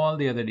 all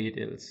the other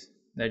details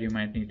that you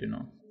might need to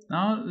know.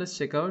 Now let's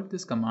check out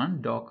this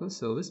command docker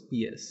service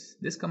ps.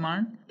 This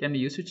command can be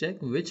used to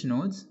check which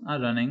nodes are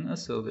running a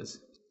service.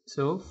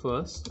 So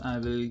first I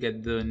will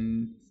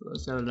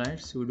write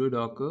sudo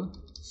docker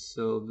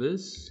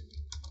service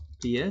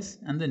ps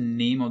and the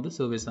name of the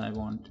service I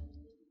want,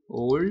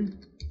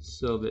 old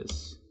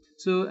service.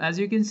 So as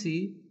you can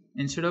see,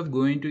 instead of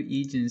going to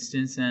each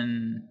instance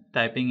and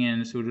typing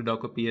in sudo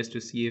docker ps to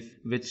see if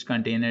which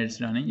container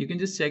it's running, you can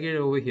just check it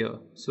over here.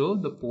 So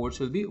the ports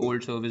will be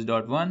old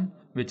service.1,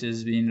 which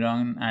is being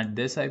run at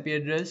this IP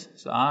address.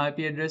 So our IP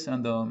address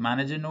on the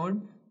manager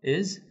node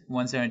is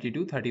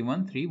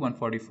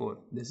 172.31.3.144.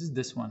 This is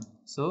this one.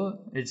 So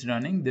it's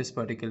running this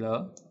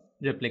particular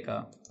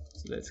replica.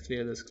 So let's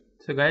clear this.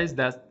 So guys,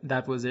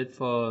 that was it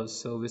for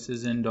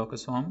services in Docker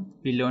Swarm.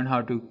 We learned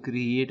how to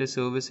create a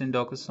service in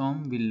Docker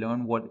Swarm. We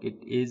learned what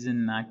it is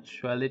in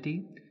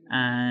actuality,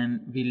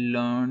 and we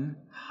learned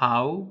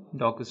how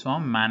Docker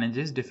Swarm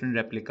manages different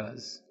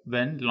replicas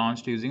when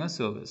launched using a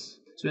service.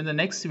 So in the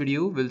next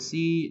video, we'll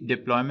see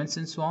deployments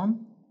in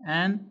Swarm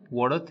and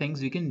what are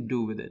things we can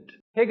do with it.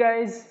 Hey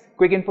guys,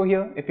 quick info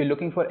here. If you're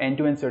looking for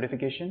end-to-end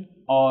certification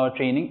or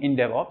training in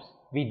DevOps,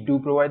 we do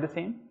provide the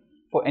same.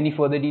 For any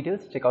further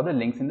details, check out the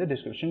links in the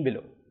description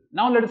below.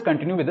 Now let us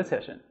continue with the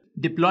session.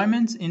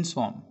 Deployments in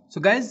Swarm.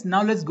 So guys,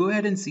 now let's go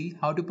ahead and see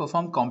how to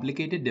perform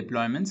complicated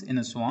deployments in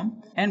a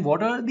Swarm and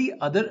what are the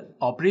other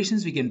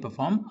operations we can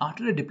perform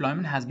after a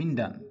deployment has been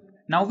done.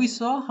 Now we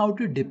saw how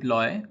to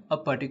deploy a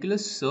particular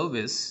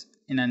service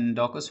in a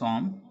Docker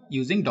Swarm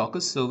using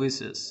Docker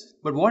services.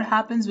 But what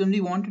happens when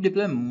we want to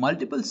deploy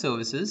multiple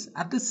services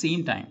at the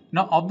same time?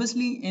 Now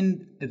obviously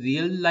in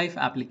real life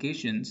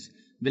applications,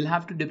 we'll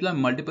have to deploy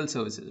multiple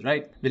services,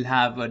 right? We'll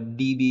have a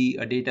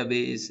DB, a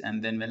database,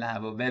 and then we'll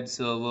have a web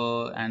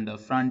server and a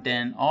front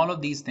end. All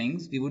of these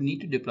things, we would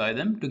need to deploy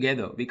them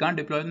together. We can't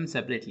deploy them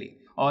separately.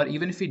 Or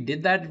even if we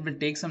did that, it will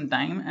take some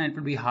time and it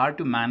will be hard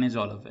to manage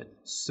all of it.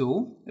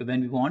 So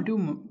when we want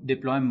to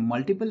deploy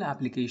multiple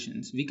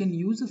applications, we can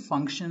use a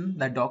function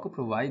that Docker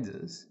provides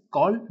us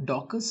called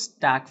Docker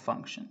stack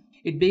function.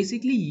 It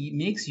basically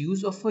makes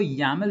use of a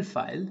YAML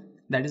file,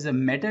 that is a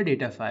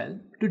metadata file,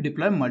 to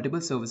deploy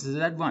multiple services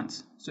at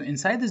once. So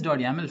inside this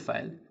 .yaml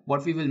file,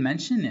 what we will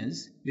mention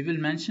is, we will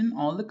mention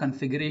all the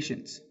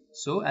configurations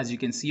So as you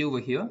can see over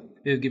here,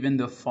 we have given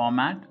the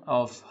format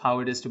of how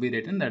it is to be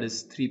written, that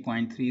is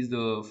 3.3 is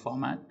the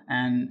format.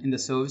 And in the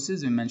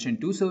services, we mentioned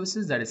two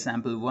services, that is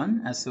sample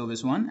 1 as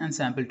service 1 and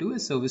sample 2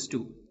 as service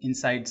 2.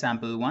 Inside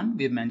sample 1,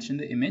 we have mentioned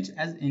the image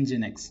as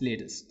Nginx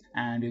latest,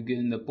 and we've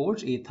given the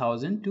ports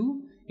 8000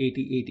 to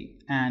 8080.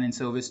 And in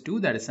service 2,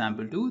 that is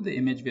sample 2, the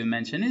image we have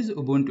mentioned is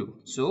Ubuntu.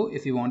 So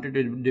if you wanted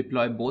to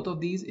deploy both of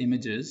these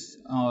images,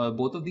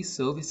 both of these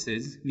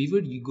services, we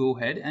would go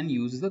ahead and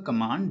use the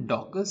command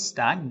docker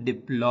stack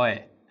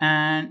deploy.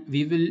 And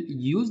we will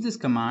use this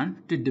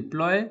command to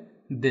deploy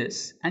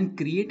this and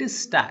create a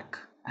stack.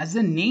 As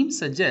the name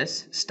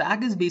suggests,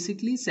 stack is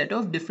basically a set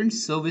of different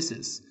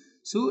services.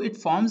 So it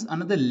forms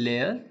another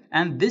layer,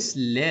 and this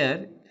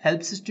layer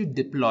helps us to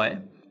deploy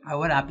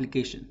our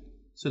application.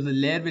 So the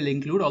layer will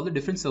include all the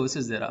different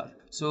services there are.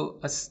 So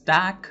a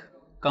stack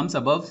comes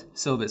above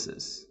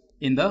services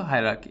in the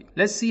hierarchy.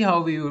 Let's see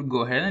how we would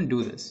go ahead and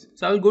do this.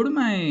 So I will go to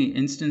my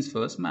instance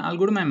first. I'll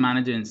go to my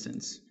manager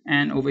instance,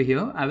 and over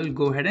here I will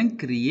go ahead and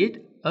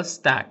create a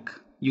stack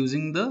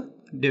using the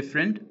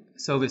different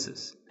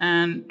services.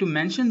 And to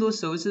mention those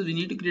services, we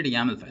need to create a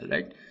YAML file,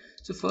 right?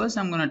 So first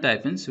I'm going to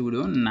type in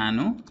sudo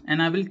nano,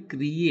 and I will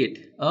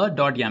create a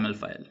 .yaml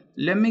file.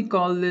 Let me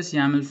call this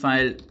YAML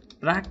file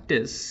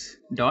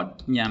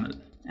practice.yaml,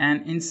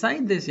 and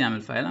inside this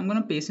YAML file I'm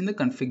going to paste in the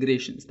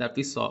configurations that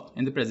we saw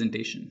in the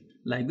presentation,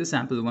 like the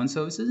sample 1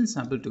 services and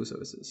sample 2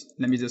 services.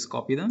 Let me just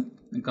copy them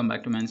and come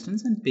back to my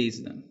instance and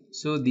paste them.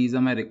 So these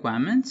are my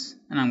requirements,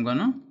 and I'm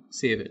gonna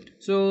save it.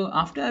 So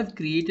after I've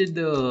created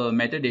the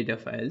metadata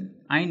file,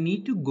 I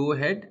need to go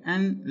ahead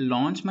and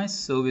launch my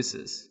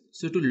services.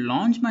 So to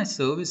launch my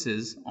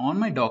services on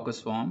my Docker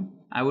Swarm,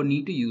 I would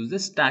need to use the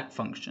stack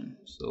function.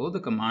 So the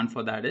command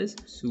for that is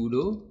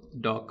sudo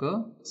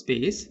docker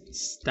space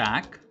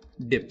stack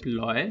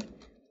deploy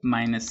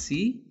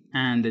 -c,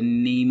 and the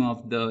name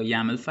of the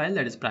YAML file,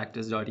 that is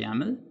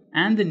practice.yaml,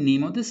 and the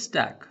name of the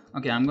stack.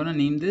 Okay, I'm going to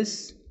name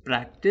this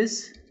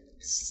practice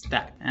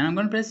stack, and I'm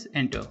going to press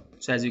enter.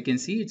 So as you can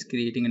see, it's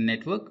creating a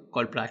network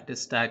called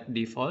practice stack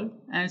default,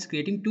 and it's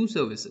creating two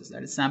services,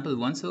 that is sample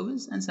 1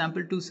 service and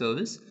sample 2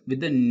 service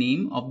with the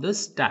name of the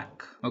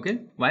stack.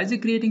 Okay, why is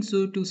it creating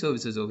two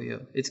services over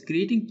here? It's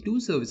creating two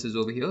services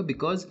over here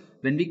because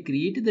when we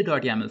created the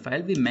 .yaml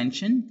file, we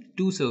mentioned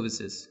two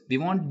services. We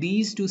want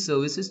these two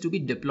services to be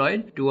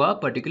deployed to our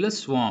particular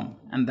swarm,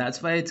 and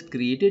that's why it's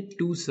created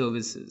two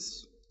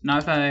services. Now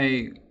if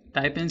I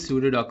type in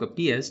sudo docker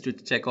ps to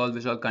check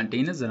which all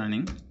containers are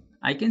running,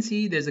 I can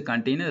see there's a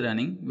container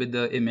running with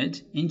the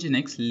image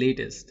Nginx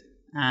latest,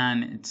 and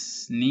its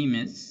name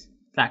is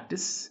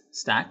practice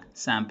stack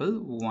sample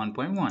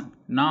 1.1.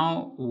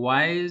 Now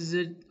why is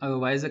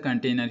the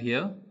container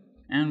here,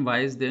 and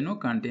why is there no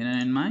container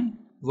in my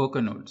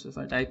worker node? So if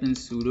I type in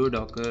sudo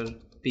docker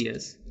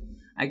ps,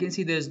 I can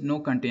see there's no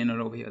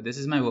container over here. This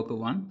is my worker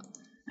 1,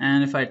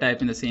 and if I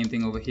type in the same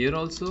thing over here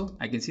also,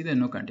 I can see there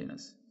are no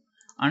containers.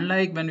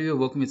 Unlike when we were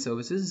working with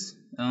services,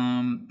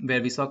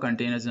 where we saw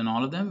containers in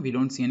all of them, we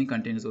don't see any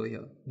containers over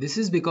here. This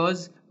is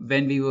because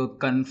when we were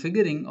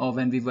configuring, or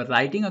when we were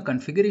writing a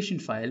configuration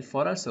file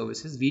for our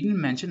services, we didn't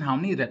mention how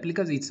many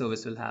replicas each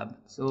service will have.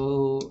 So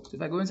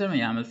if I go inside my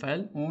YAML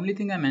file, only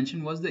thing I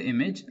mentioned was the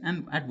image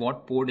and at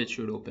what port it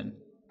should open.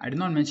 I did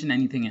not mention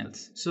anything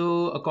else. So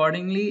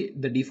accordingly,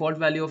 the default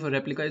value of a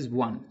replica is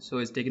 1. So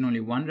it's taken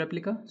only one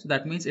replica. So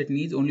that means it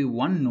needs only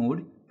one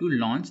node to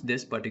launch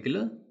this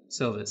particular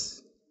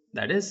service.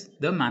 That is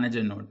the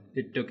manager node.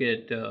 It took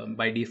it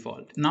by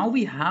default. Now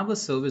we have a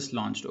service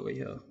launched over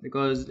here,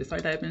 because if I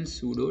type in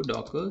sudo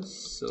docker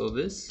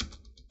service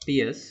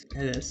ps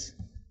ls,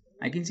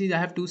 I can see I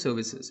have two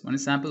services. One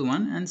is sample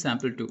 1 and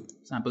sample 2.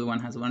 Sample 1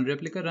 has one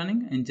replica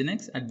running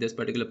Nginx at this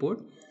particular port,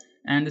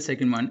 and the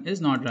second one is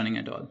not running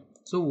at all.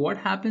 So what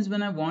happens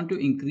when I want to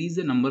increase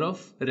the number of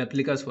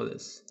replicas for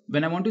this?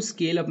 When I want to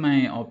scale up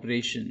my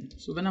operation.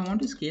 So when I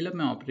want to scale up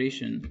my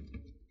operation,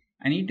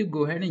 I need to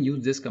go ahead and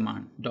use this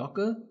command,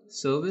 docker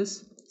service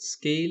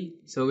scale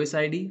service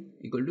id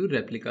equal to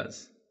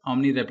replicas. How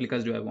many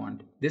replicas do I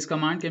want? This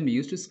command can be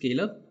used to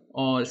scale up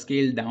or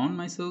scale down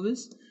my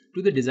service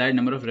to the desired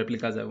number of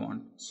replicas I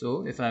want.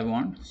 So if I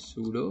want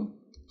sudo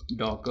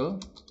docker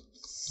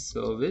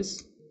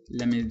service,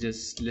 let me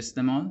just list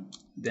them all.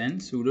 Then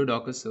sudo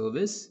docker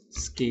service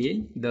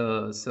scale,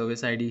 the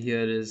service id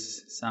here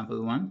is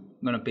sample 1.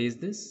 I'm going to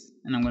paste this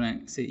and I'm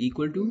going to say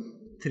equal to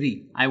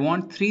 3. I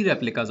want 3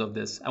 replicas of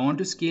this. I want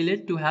to scale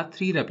it to have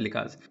 3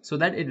 replicas so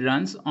that it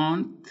runs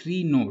on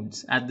 3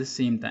 nodes at the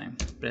same time.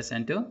 Press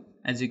enter.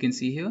 As you can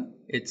see here,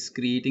 it's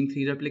creating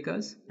 3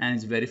 replicas and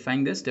it's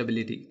verifying their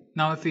stability.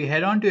 Now if we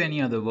head on to any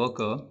other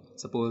worker,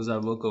 suppose our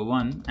worker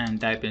 1,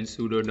 and type in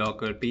sudo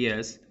docker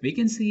ps, we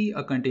can see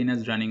a container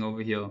is running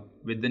over here.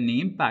 with the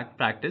name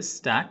practice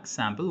stack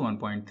sample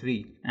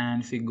 1.3.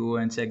 And if we go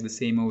and check the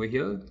same over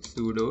here,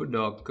 sudo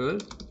docker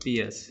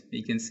ps,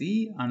 we can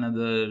see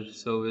another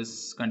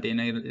service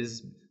container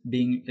is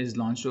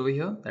launched over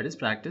here, that is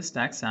practice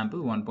stack sample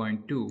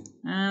 1.2.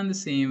 And the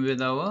same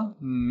with our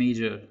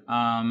manager,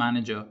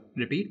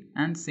 repeat,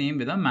 and same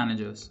with our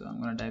manager. So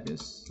I'm going to type here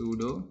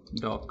sudo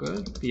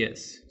docker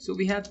ps. So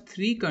we have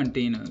 3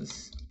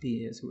 containers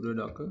ps sudo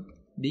docker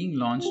being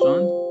launched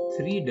on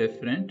 3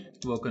 different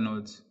worker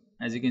nodes.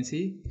 As you can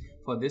see,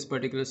 for this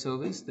particular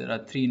service there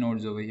are 3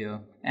 nodes over here,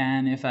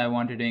 and if I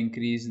wanted to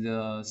increase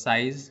the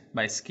size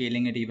by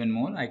scaling it even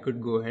more, I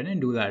could go ahead and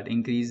do that,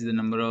 increase the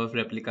number of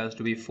replicas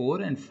to be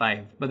 4 and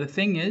 5. But the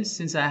thing is,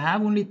 since I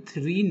have only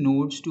 3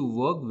 nodes to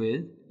work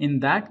with, in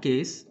that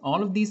case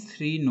all of these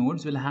 3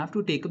 nodes will have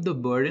to take up the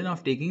burden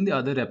of taking the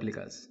other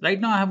replicas. Right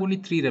now I have only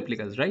 3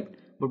 replicas, right?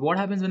 But what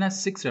happens when I have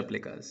 6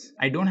 replicas?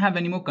 I don't have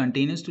any more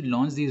containers to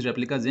launch these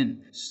replicas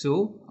in.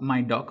 So my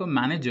Docker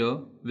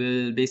manager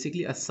will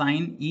basically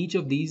assign each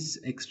of these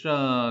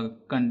extra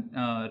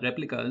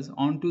replicas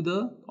onto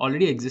the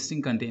already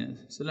existing containers.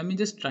 So let me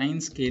just try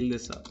and scale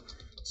this up.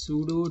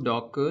 Sudo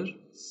docker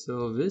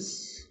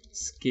service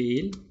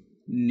scale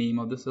name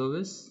of the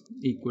service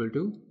equal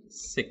to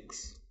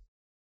 6.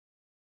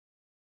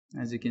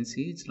 As you can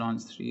see, it's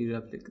launched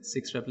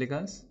 6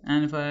 replicas.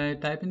 And if I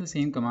type in the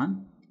same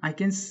command, I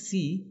can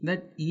see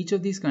that each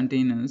of these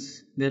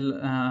containers, they're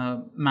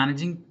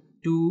managing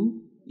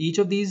each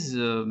of these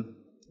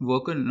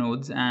worker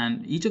nodes,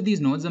 and each of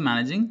these nodes are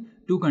managing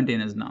 2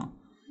 containers now.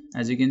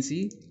 As you can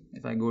see,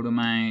 if I go to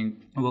my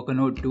worker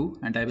node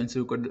 2 and type in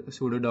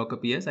sudo docker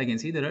ps, I can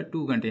see there are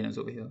 2 containers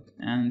over here.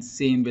 And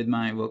same with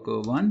my worker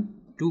 1,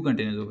 2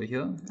 containers over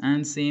here,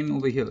 and same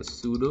over here,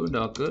 sudo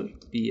docker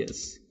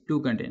ps, 2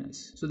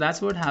 containers. So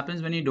that's what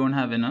happens when you don't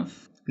have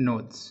enough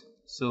nodes.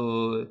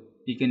 So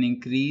you can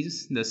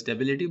increase the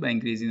stability by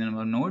increasing the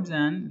number of nodes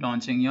and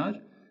launching your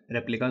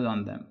replicas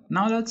on them.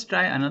 Now let's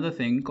try another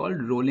thing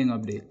called rolling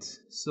updates.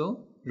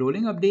 So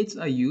rolling updates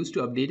are used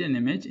to update an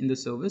image in the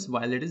service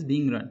while it is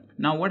being run.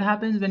 Now what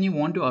happens when you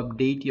want to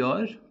update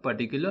your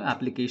particular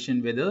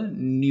application with a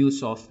new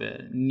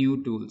software,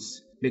 new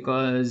tools?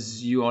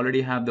 Because you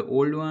already have the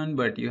old one,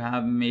 but you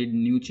have made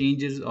new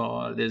changes,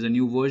 or there's a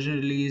new version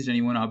released and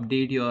you want to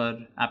update your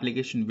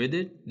application with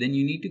it, then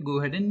you need to go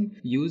ahead and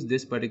use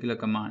this particular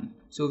command.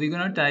 So we're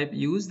going to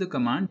use the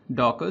command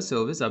docker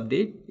service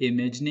update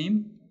image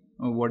name,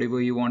 or whatever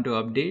you want to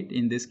update.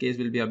 In this case,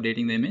 we'll be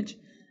updating the image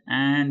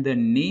and the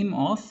name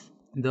of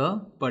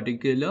the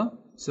particular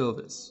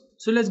service.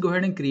 So let's go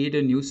ahead and create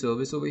a new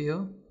service over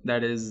here,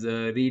 that is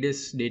the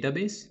Redis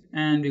database,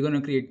 and we're going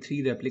to create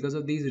 3 replicas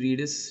of these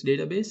Redis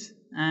database,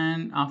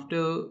 and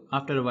after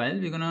a while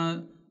we're going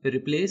to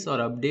replace or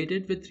update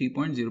it with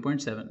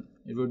 3.0.7.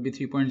 It would be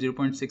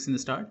 3.0.6 in the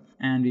start,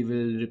 and we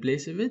will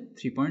replace it with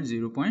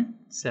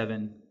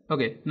 3.0.7.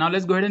 Okay, now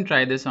let's go ahead and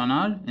try this on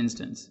our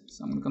instance.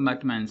 So I'm going to come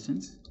back to my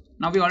instance.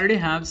 Now we already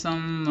have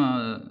some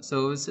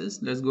services.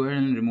 Let's go ahead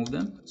and remove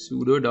them.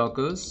 Sudo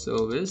docker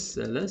service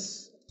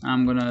ls.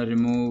 I'm gonna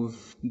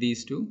remove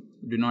these 2,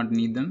 do not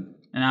need them.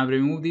 And I've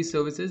removed these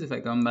services. If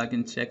I come back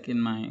and check in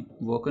my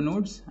worker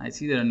nodes, I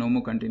see there are no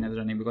more containers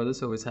running because the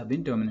service have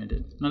been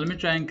terminated. Now let me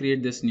try and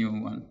create this new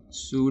one.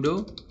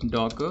 Sudo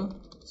docker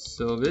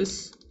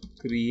service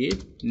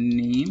create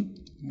name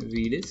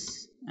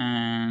Redis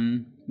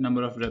and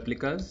number of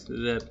replicas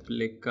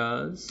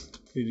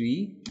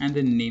 3, and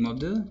the name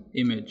of the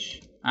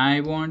image.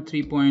 I want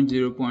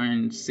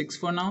 3.0.6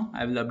 for now.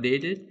 I will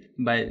update it.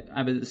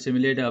 I will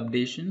simulate an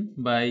updation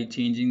by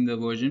changing the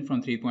version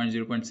from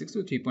 3.0.6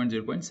 to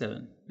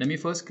 3.0.7. Let me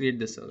first create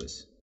this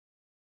service.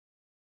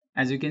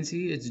 As you can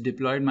see, it's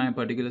deployed my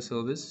particular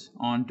service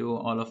onto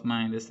all of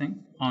my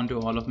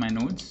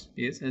nodes.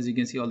 Yes, as you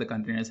can see, all the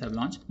containers have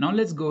launched. Now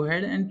let's go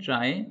ahead and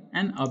try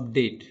an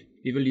update.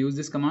 We will use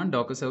this command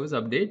docker service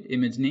update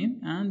image name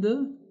and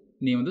the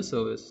name of the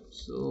service.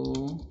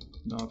 So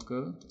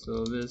docker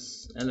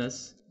service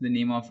ls, the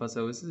name of our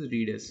service is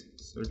Redis.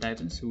 So type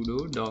in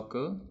sudo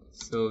docker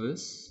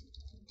service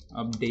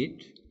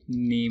update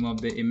name of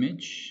the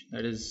image,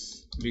 that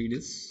is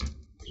Redis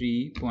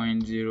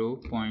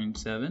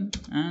 3.0.7,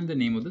 and the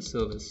name of the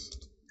service.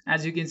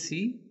 As you can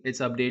see, it's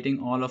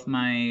updating all of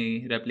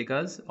my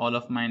replicas, all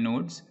of my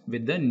nodes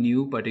with the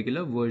new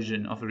particular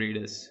version of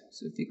Redis.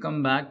 So if we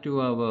come back to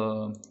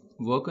our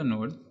worker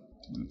node,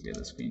 let me clear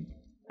the screen.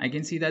 I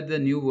can see that the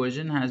new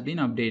version has been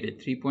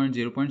updated.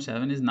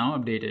 3.0.7 is now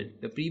updated.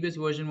 The previous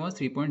version was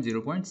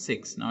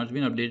 3.0.6. Now it's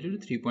been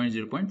updated to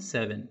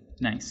 3.0.7.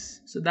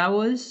 Nice. So that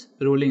was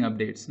rolling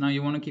updates. Now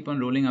you want to keep on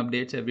rolling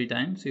updates every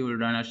time. So you will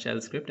run a shell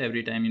script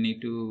every time you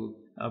need to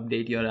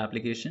update your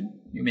application.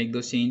 You make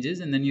those changes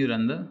and then you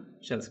run the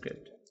shell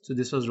script. So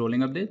this was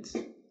rolling updates.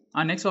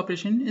 Our next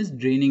operation is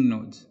draining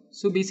nodes.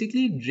 So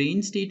basically,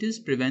 drain status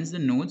prevents the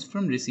nodes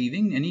from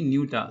receiving any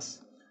new tasks.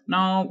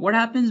 Now, what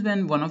happens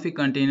when one of your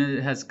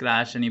containers has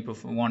crashed and you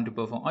want to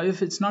perform, or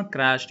if it's not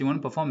crashed, you want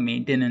to perform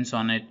maintenance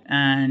on it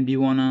and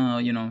you want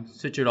to,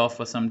 switch it off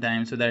for some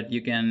time so that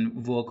you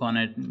can work on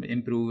it,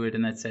 improve it,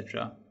 and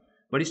etc.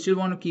 but you still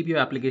want to keep your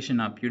application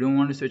up. You don't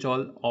want to switch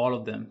all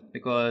of them,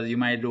 because you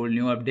might roll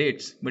new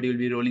updates, but you'll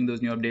be rolling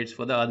those new updates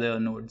for the other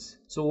nodes.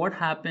 So what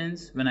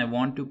happens when I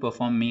want to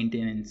perform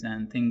maintenance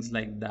and things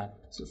like that?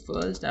 So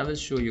first I will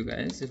show you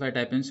guys. If I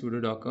type in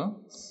sudo docker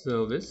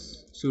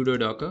service sudo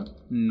docker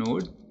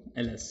node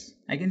ls,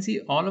 I can see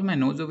all of my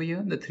nodes over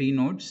here, the 3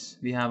 nodes.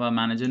 We have our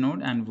manager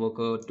node and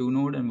worker 2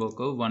 node and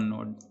worker 1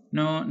 node.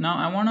 Now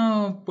I want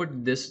to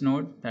put this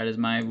node, that is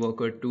my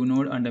worker 2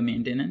 node, under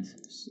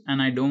maintenance,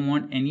 and I don't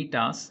want any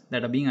tasks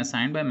that are being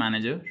assigned by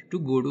manager to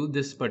go to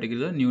this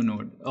particular new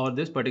node or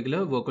this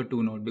particular worker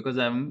 2 node, because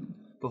I'm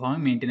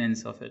performing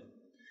maintenance of it.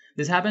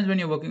 This happens when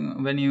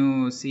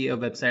you see a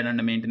website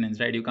under maintenance,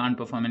 right? You can't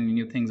perform any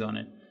new things on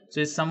it.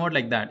 So it's somewhat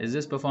like that. It's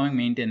just performing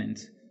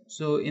maintenance.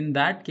 So in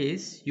that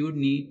case, you would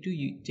need to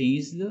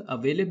change the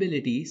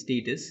availability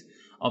status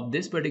of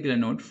this particular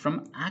node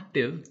from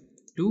active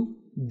to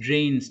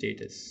drain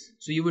status.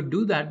 So you would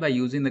do that by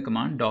using the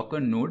command docker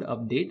node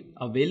update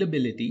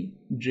availability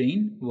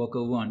drain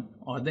worker 1,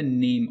 or the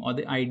name or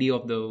the ID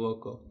of the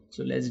worker.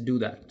 So let's do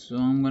that. So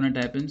I'm going to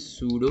type in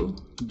sudo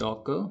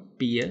docker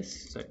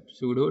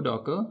sudo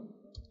docker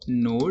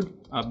node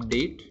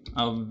update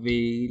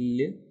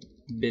availability,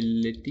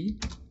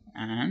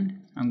 and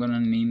I'm going to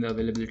name the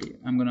availability.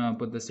 I'm going to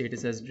put the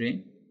status as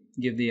drain,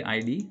 give the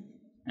ID,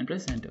 and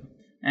press enter.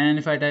 And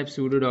if I type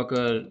sudo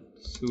docker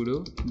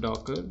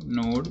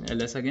node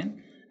ls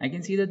again, I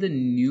can see that the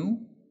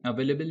new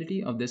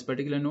availability of this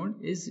particular node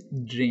is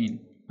drain.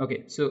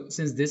 Okay, so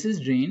since this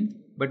is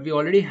drain, but we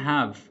already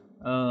have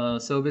a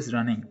service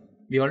running.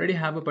 We already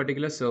have a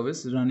particular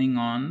service running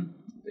on,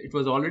 it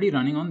was already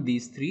running on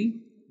these 3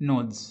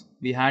 nodes.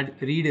 We had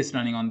Redis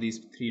running on these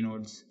 3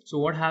 nodes. So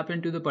what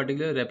happened to the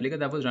particular replica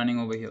that was running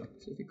over here?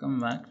 So if we come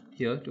back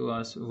here to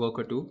our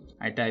worker 2,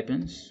 I type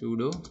in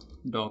sudo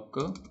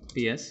docker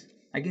ps.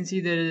 I can see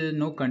there is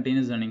no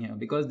containers running here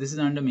because this is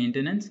under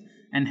maintenance,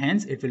 and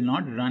hence it will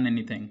not run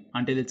anything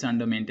until it's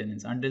under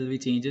maintenance, until we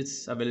change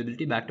its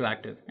availability back to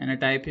active. And I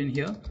type in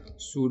here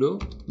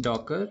sudo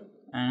docker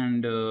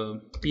and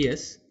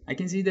ps. I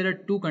can see there are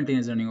 2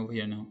 containers running over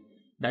here now.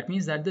 That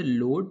means that the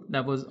load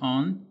that was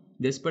on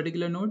this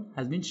particular node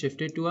has been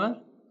shifted to our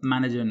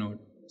manager node.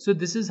 So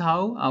this is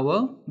how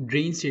our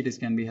drain status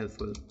can be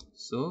helpful.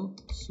 So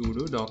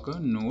sudo docker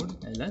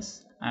node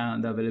ls,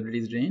 the availability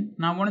is drain.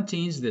 Now I want to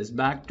change this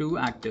back to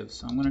active.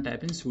 So I'm going to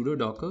type in sudo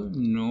docker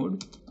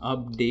node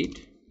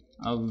update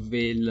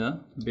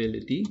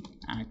availability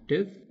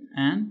active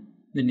and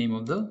the name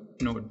of the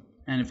node.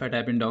 And if I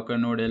type in docker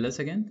node ls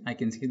again, I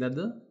can see that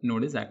the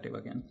node is active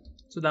again.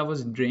 So that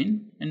was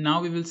drain, and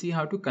now we will see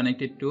how to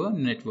connect it to a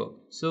network.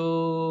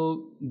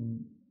 So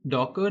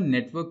docker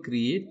network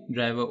create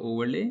driver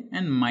overlay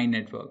and my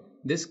network.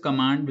 This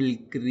command will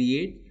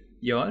create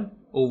your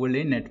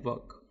overlay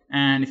network.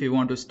 And if you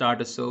want to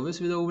start a service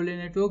with overlay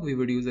network, we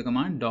would use the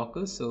command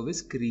docker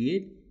service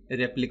create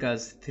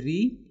replicas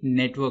 3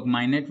 network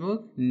my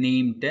network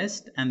name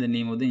test and the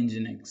name of the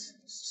nginx.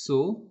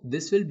 So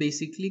this will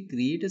basically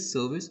create a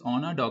service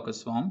on our Docker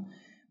Swarm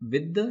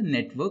with the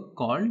network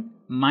called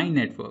my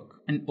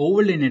network, an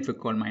overlay network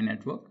called my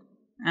network,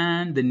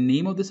 and the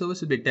name of the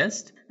service will be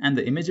test, and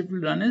the image it will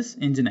run is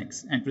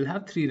nginx, and it will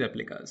have 3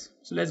 replicas.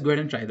 So let's go ahead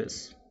and try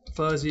this.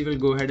 First we will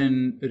go ahead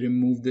and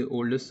remove the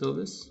oldest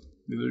service.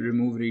 We will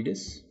remove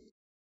Redis.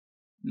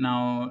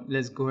 Now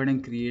let's go ahead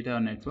and create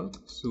our network.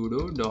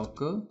 Sudo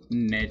docker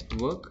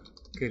network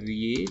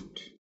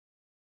create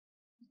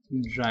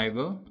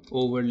driver.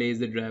 Overlay is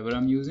the driver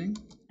I'm using,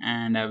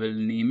 and I will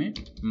name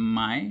it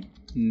my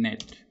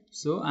net.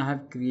 So I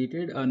have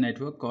created a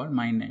network called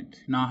mynet.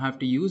 Now I have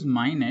to use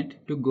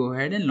mynet to go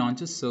ahead and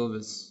launch a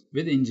service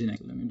with nginx.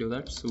 Let me do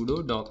that.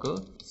 Sudo docker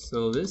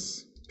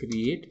service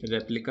create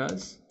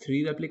replicas,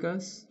 3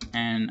 replicas,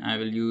 and I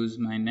will use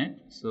mynet.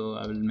 So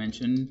I will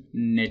mention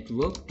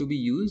network to be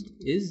used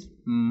is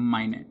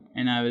mynet,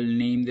 and I will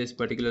name this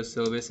particular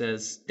service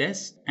as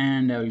test,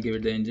 and I will give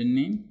it the engine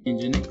name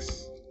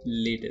nginx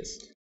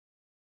latest.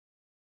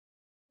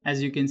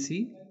 As you can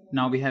see,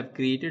 now we have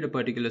created a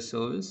particular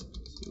service.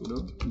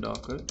 Sudo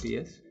docker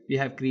ps. We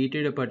have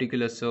created a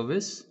particular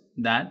service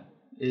that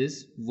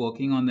is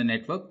working on the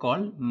network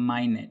called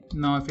mynet.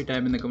 Now if we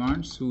type in the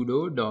command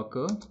sudo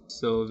docker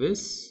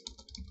service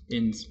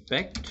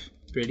inspect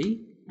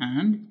pretty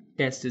and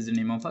test is the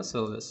name of our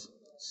service.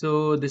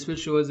 So this will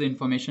show us the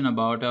information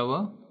about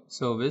our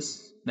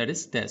service, that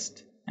is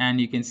test.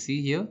 And you can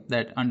see here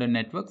that under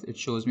networks it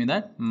shows me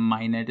that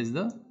mynet is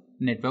the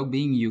network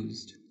being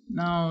used.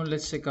 Now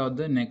let's check out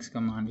the next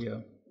command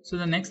here. So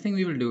the next thing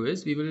we will do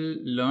is we will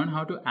learn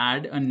how to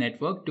add a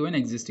network to an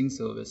existing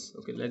service.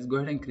 Okay, let's go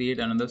ahead and create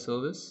another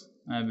service.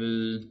 I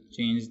will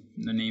change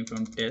the name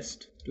from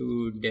test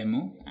to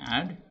demo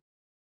add.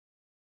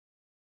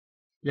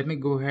 Let me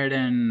go ahead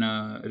and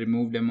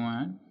remove demo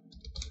add.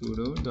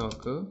 Sudo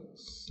docker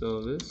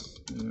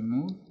service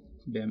remove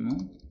demo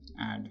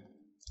add,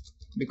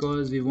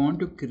 because we want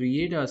to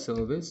create our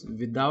service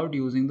without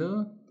using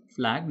the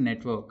flag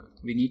network.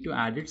 We need to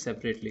add it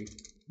separately,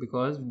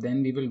 because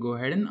then we will go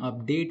ahead and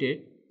update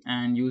it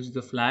and use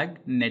the flag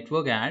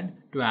network add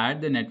to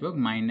add the network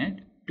mainnet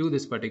to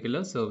this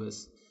particular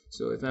service.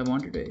 So if I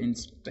wanted to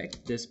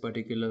inspect this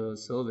particular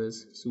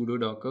service, sudo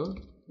docker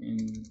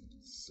in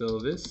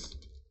service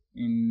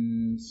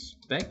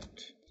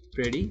inspect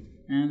pretty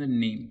and the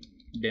name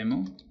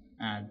demo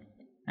add.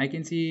 I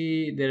can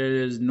see there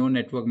is no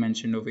network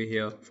mentioned over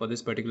here for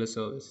this particular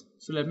service.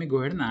 So let me go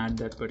ahead and add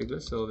that particular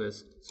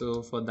service.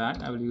 So for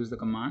that I will use the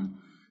command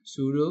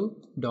sudo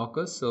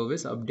docker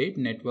service update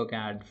network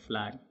add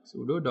flag.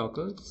 Sudo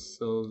docker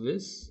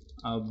service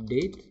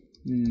update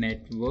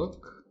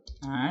network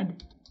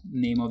add,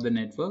 name of the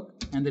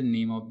network and the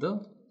name of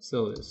the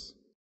service.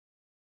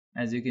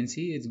 As you can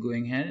see, it's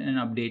going ahead and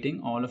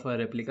updating all of our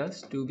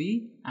replicas to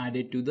be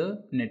added to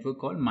the network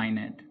called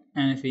mainnet.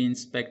 And if we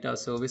inspect our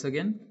service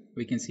again,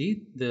 we can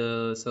see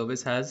the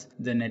service has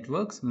the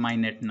network's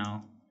mainnet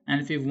now. And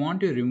if we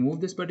want to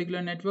remove this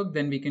particular network,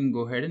 then we can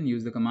go ahead and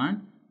use the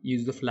command,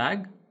 use the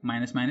flag --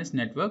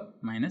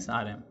 network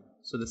 -rm.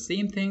 So the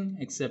same thing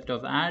except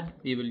of add,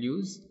 we will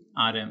use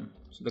rm.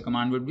 So the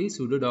command would be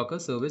sudo docker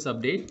service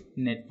update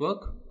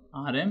network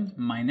rm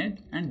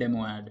mainnet and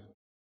demo add.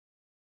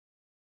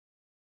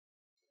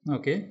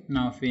 Okay,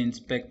 now if we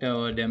inspect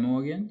our demo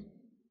again,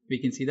 we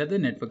can see that the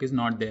network is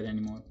not there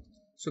anymore.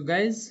 So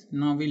guys,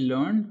 now we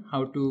learned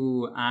how to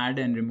add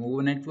and remove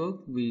a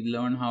network. We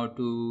learned how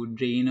to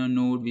drain a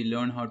node. We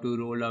learned how to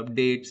roll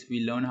updates. We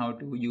learned how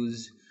to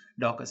use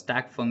Docker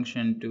stack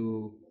function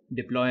to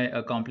deploy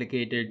a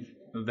complicated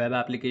web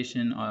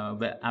application or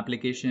web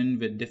application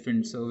with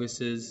different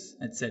services,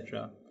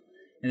 etc.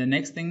 And the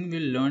next thing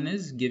we'll learn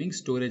is giving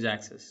storage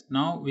access.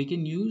 Now we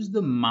can use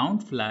the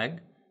mount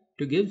flag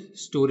to give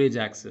storage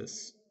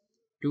access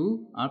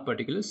to our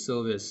particular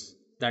service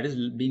that is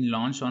being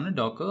launched on a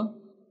Docker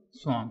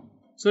swarm.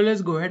 So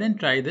let's go ahead and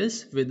try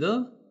this with the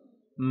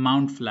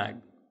mount flag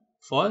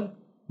for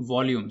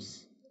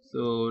volumes. So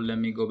let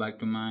me go back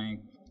to my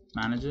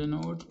manager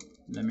node.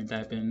 Let me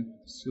type in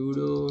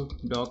sudo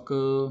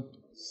docker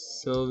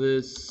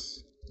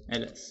service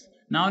ls.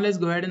 Now let's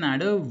go ahead and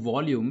add a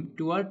volume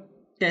to our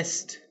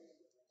test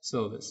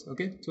service.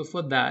 Okay, so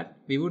for that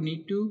we would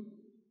need to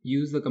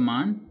use the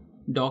command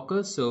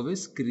docker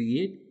service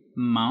create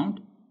mount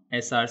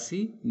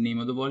src, name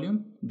of the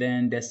volume,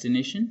 then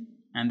destination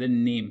and the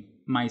name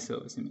my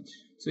service image.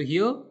 So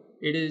here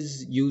it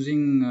is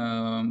using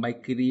by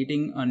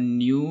creating a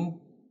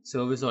new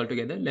service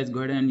altogether. Let's go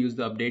ahead and use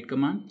the update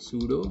command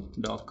sudo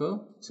docker.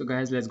 So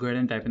guys, let's go ahead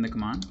and type in the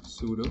command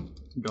sudo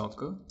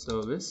docker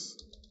service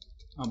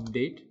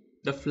update.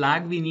 The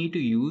flag we need to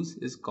use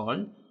is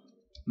called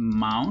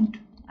mount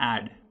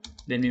add.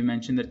 Then we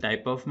mention the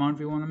type of mount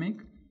we want to make.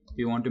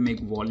 We want to make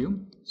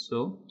volume,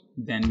 so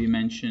then we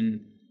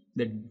mention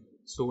the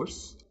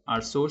source.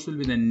 Our source will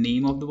be the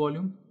name of the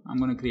volume. I'm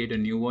going to create a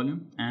new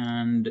volume,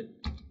 and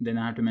then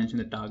I have to mention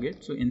the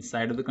target. So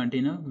inside of the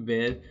container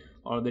where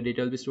all the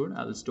data will be stored,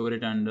 I will store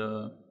it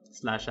under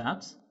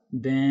 /apps.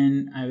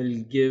 Then I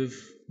will give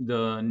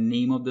the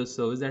name of the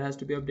service that has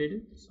to be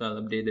updated. So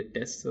I'll update the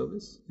test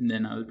service, and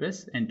then I will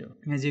press enter.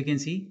 As you can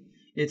see,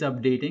 it's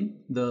updating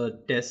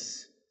the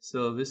test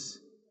service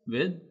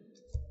with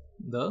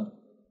the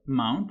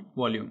mount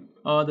volume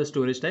or the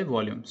storage type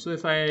volume. So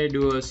if I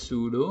do a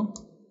sudo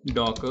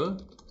docker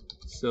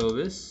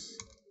service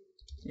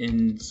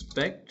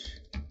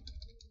inspect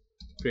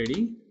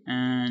pretty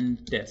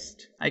and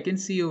test, I can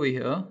see over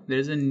here there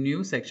is a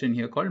new section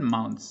here called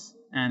mounts,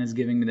 and it's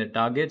giving me the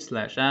target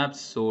 /apps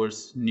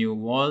source new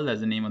vol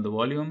as the name of the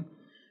volume,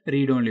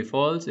 read only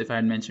false. If I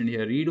had mentioned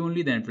here read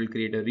only, then it will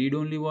create a read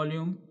only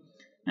volume,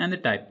 and the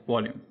type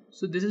volume.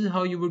 So this is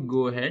how you would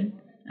go ahead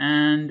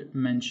and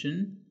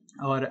mention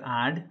or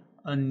add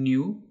a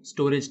new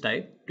storage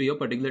type to your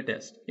particular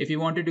test. If you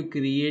wanted to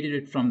create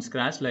it from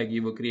scratch, like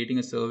you were creating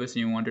a service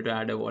and you wanted to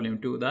add a volume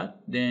to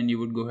that, then you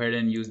would go ahead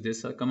and use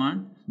this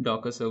command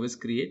docker service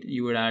create.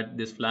 You would add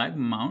this flag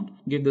mount,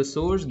 give the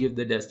source, give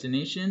the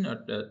destination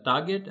or the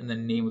target and the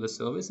name of the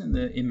service and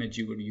the image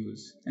you would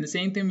use. And the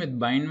same thing with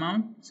bind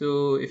mount.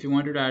 So if you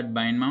wanted to add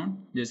bind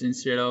mount, just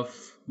instead of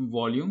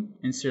volume,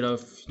 instead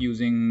of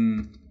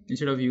using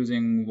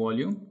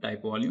volume,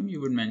 type volume, you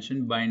would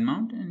mention bind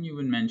mount, and you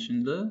would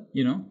mention the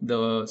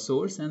the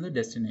source and the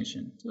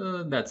destination.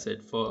 So that's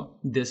it for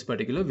this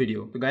particular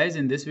video. So guys,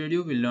 in this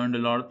video we learned a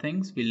lot of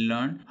things. We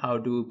learned how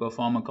to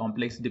perform a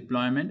complex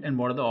deployment and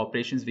what are the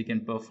operations we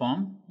can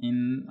perform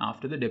in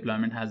after the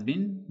deployment has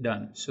been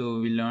done. So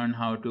we learned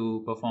how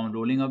to perform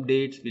rolling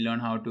updates. We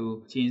learned how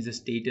to change the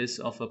status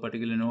of a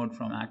particular node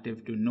from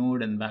active to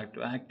node and back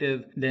to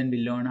active. Then we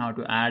learned how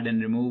to add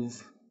and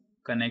remove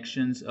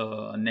connections,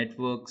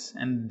 networks,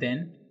 and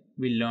then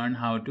we learn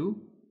how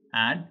to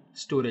add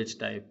storage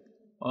type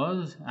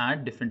or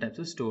add different types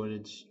of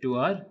storage to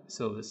our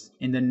service.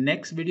 In the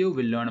next video,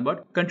 we'll learn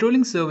about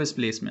controlling service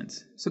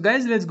placements. So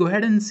guys, let's go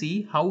ahead and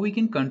see how we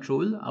can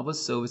control our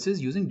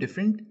services using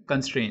different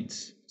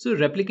constraints. So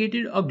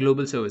replicated or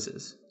global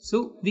services.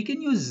 So we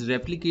can use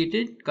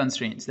replicated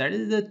constraints. That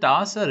is, the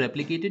tasks are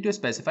replicated to a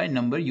specified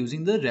number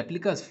using the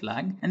replicas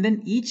flag, and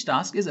then each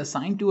task is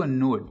assigned to a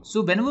node.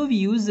 So whenever we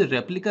use the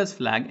replicas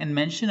flag and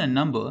mention a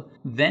number,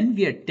 then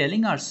we are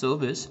telling our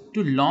service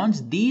to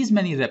launch these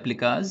many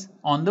replicas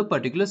on the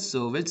particular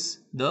service,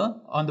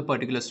 on the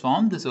particular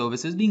swarm the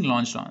service is being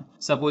launched on.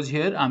 Suppose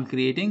here I'm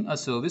creating a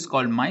service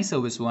called my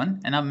service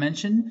 1, and I've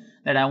mentioned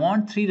that I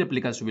want 3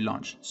 replicas to be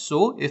launched.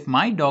 So if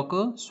my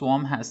Docker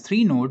swarm has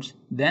 3 nodes,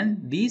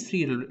 then these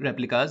 3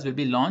 replicas will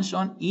be launched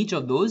on each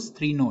of those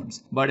 3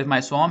 nodes. But if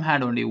my swarm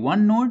had only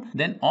 1 node,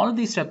 then all of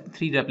these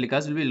 3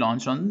 replicas will be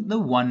launched on the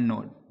 1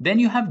 node. Then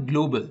you have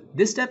global.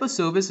 This type of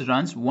service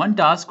runs one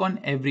task on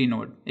every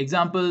node.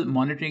 Example,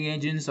 monitoring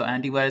agents or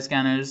antivirus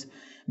scanners.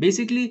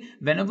 Basically,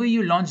 whenever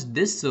you launch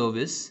this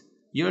service,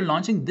 you're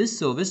launching this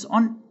service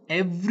on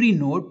every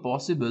node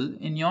possible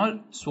in your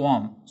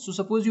swarm. So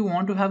suppose you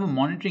want to have a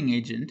monitoring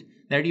agent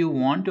that you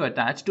want to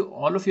attach to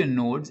all of your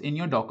nodes in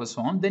your Docker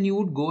swarm, then you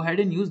would go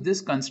ahead and use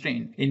this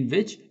constraint, in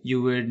which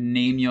you would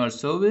name your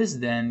service,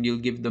 then you'll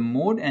give the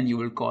mode and you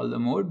will call the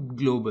mode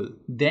global.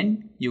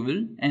 Then you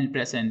will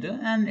press enter,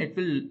 and it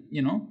will,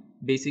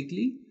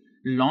 basically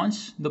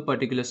launch the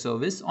particular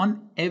service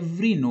on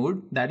every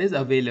node that is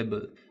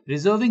available.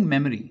 Reserving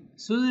memory.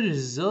 So the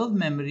reserve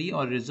memory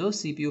or reserve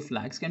CPU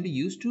flags can be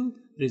used to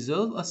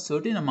reserve a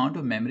certain amount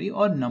of memory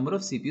or number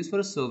of CPUs for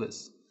a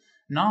service.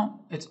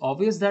 Now it's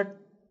obvious that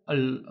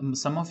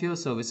some of your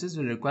services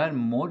will require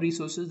more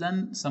resources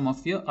than some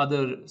of your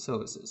other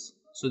services.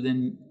 So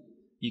then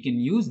you can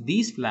use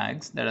these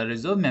flags that are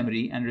reserve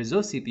memory and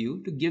reserve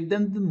CPU to give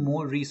them the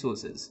more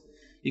resources.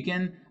 You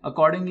can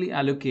accordingly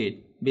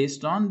allocate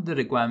based on the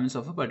requirements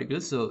of a particular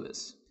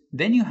service.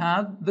 Then you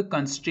have the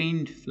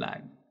constraint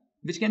flag,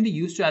 which can be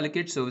used to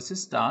allocate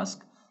services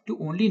tasks to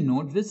only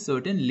nodes with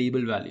certain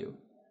label value.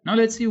 Now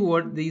let's see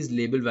what these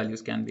label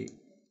values can be.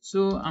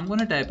 So I'm going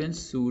to type in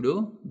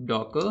sudo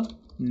docker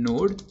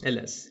node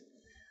ls.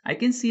 I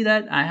can see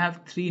that I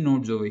have 3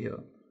 nodes over here.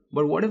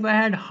 But what if I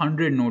had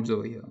 100 nodes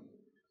over here?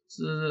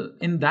 So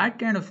in that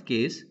kind of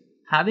case,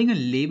 having a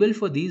label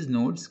for these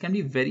nodes can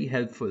be very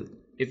helpful.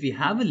 If we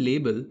have a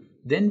label,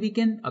 then we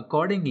can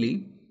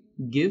accordingly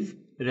give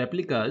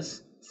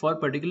replicas for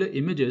particular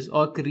images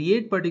or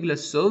create particular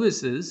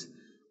services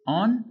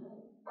on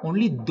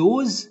only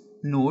those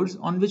nodes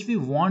on which we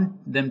want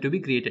them to be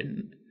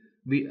created.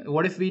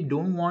 What if we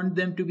don't want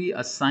them to be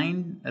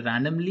assigned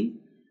randomly,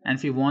 and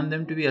if we want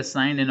them to be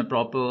assigned in a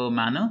proper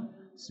manner?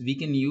 So we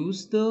can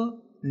use the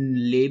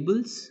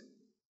labels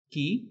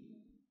key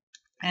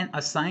and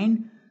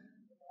assign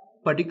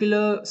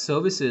particular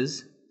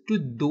services to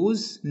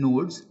those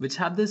nodes which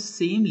have the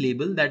same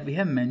label that we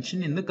have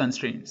mentioned in the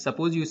constraint.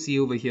 Suppose you see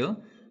over here,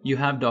 you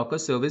have Docker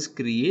service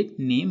create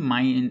name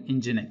my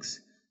nginx.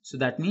 So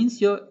that means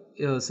your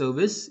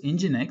service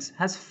nginx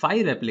has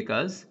 5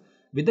 replicas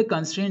with the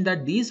constraint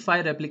that these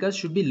 5 replicas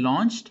should be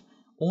launched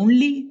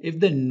only if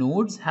the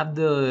nodes have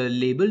the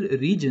label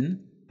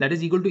region that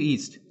is equal to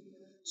east.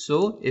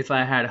 So if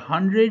I had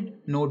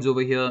 100 nodes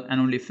over here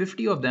and only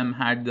 50 of them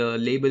had the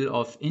label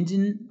of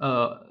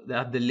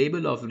the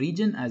label of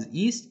region as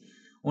east,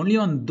 only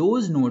on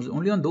those nodes,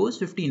 only on those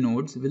 50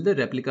 nodes will the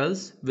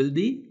replicas will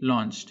be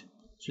launched.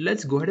 So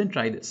let's go ahead and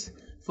try this.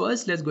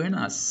 First, let's go ahead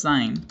and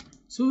assign.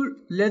 So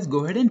let's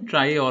go ahead and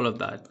try all of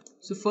that.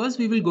 So first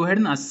we will go ahead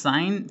and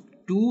assign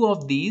 2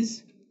 of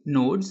these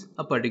nodes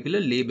a particular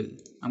label.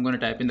 I'm going to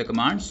type in the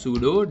command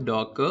sudo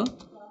docker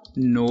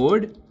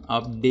node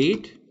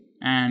update,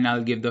 and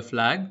I'll give the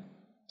flag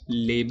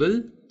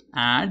label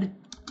add,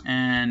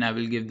 and I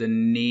will give the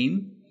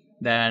name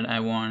that I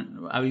want.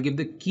 I will give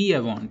the key I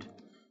want.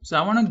 So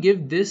I want to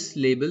give this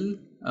label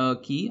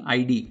key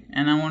ID,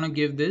 and I want to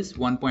give this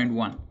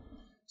 1.1.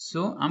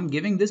 So I'm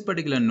giving this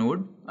particular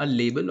node a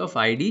label of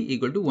ID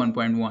equal to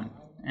 1.1,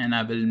 and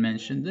I will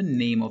mention the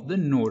name of the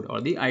node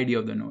or the ID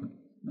of the node.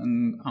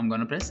 I'm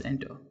going to press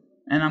enter,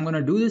 and I'm going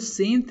to do the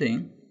same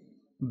thing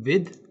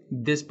with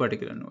this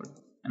particular node,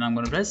 and I'm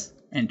going to press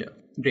enter.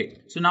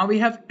 Great. So now we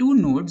have 2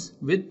 nodes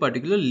with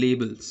particular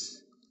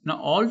labels. Now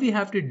all we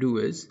have to do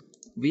is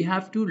we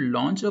have to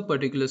launch a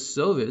particular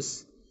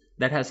service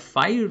that has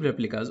 5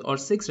 replicas or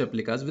 6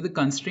 replicas with a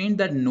constraint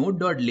that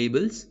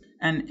node.labels,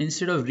 and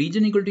instead of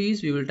region equal to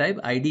east, we will type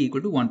ID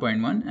equal to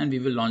 1.1, and we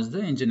will launch the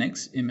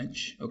nginx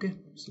image. Okay,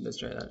 so let's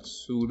try that.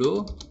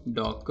 Sudo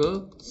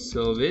docker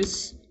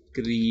service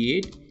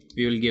create.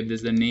 We will give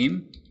this the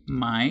name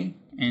my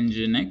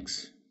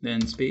nginx,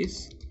 then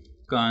space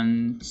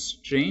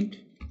constraint.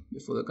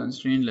 Before the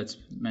constraint, let's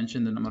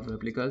mention the number of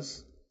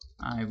replicas.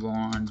 I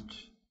want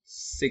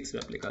 6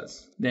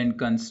 replicas. Then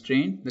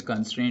constraint, the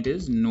constraint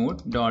is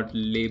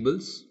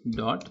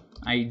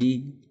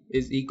node.labels.id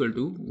is equal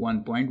to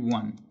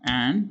 1.1,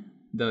 and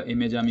the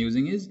image I'm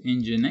using is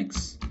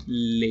nginx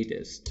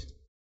latest.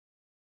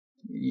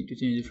 We need to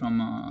change it from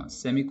a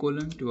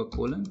semicolon to a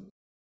colon.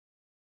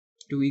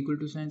 2 equal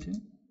to sign.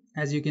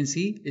 As you can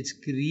see, it's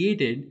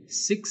created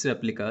 6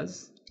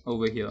 replicas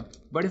over here.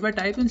 But if I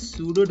type in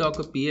sudo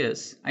docker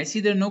ps, I see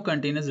there are no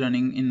containers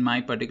running in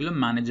my particular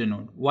manager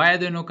node. Why are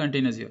there no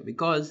containers here?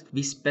 Because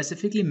we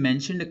specifically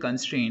mentioned a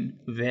constraint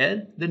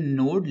where the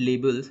node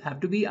labels have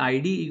to be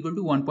id equal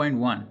to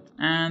 1.1,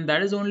 and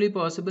that is only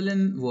possible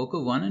in worker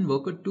 1 and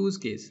worker 2's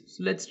case.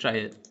 So let's try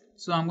it.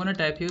 So I'm going to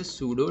type here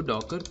sudo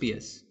docker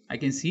ps. I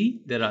can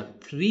see there are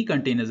 3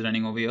 containers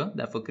running over here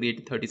that were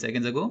created 30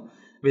 seconds ago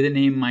with the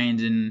name my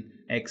engine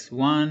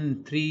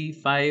x1, 3,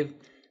 5.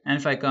 And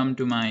if I come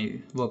to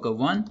my worker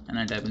 1 and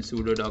I type in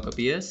sudo docker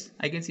ps,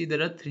 I can see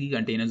there are 3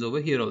 containers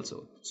over here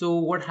also. So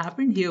what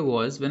happened here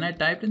was when I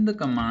typed in the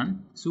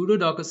command sudo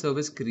docker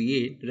service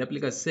create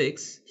replica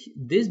 6,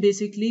 this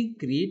basically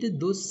created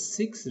those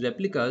 6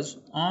 replicas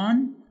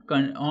on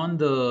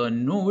the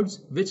nodes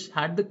which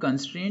had the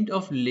constraint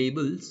of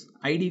labels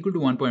id equal to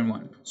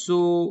 1.1.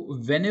 So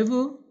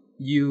whenever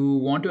you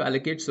want to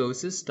allocate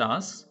services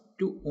tasks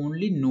to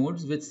only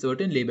nodes with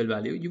certain label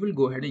value, you will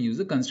go ahead and use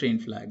the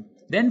constraint flag.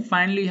 Then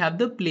finally you have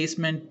the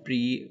placement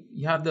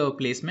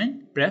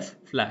pref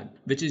flag,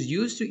 which is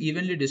used to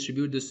evenly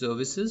distribute the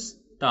services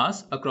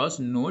tasks across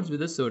nodes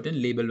with a certain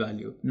label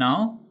value.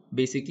 Now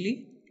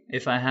basically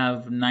if I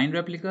have 9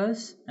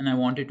 replicas and I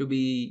want it to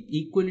be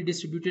equally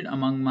distributed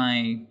among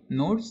my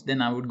nodes,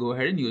 then I would go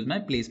ahead and use my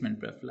placement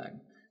pref flag.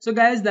 So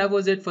guys, that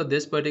was it for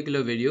this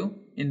particular video.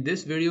 In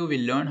this video, we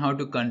learned how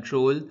to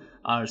control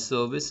our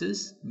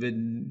services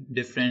with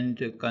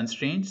different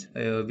constraints.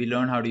 We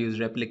learned how to use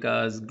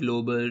replicas,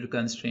 global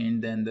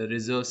constraint, then the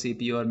reserve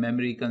CPU or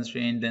memory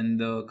constraint, then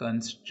the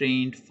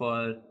constraint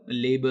for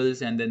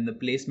labels, and then the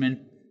placement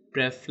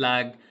pref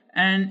flag.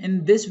 And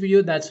in this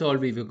video, that's all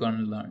we were going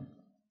to learn.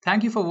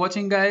 Thank you for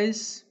watching,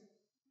 guys.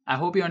 I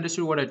hope you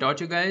understood what I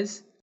taught you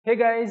guys. Hey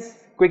guys,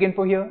 quick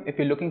info here. If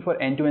you're looking for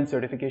end-to-end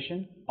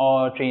certification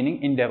or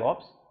training in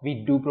DevOps,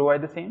 we do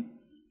provide the same.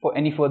 For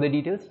any further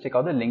details, check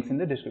out the links in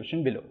the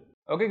description below.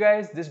 Okay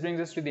guys, this brings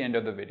us to the end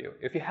of the video.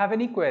 If you have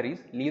any queries,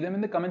 leave them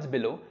in the comments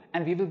below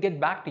and we will get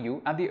back to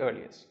you at the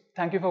earliest.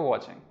 Thank you for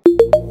watching.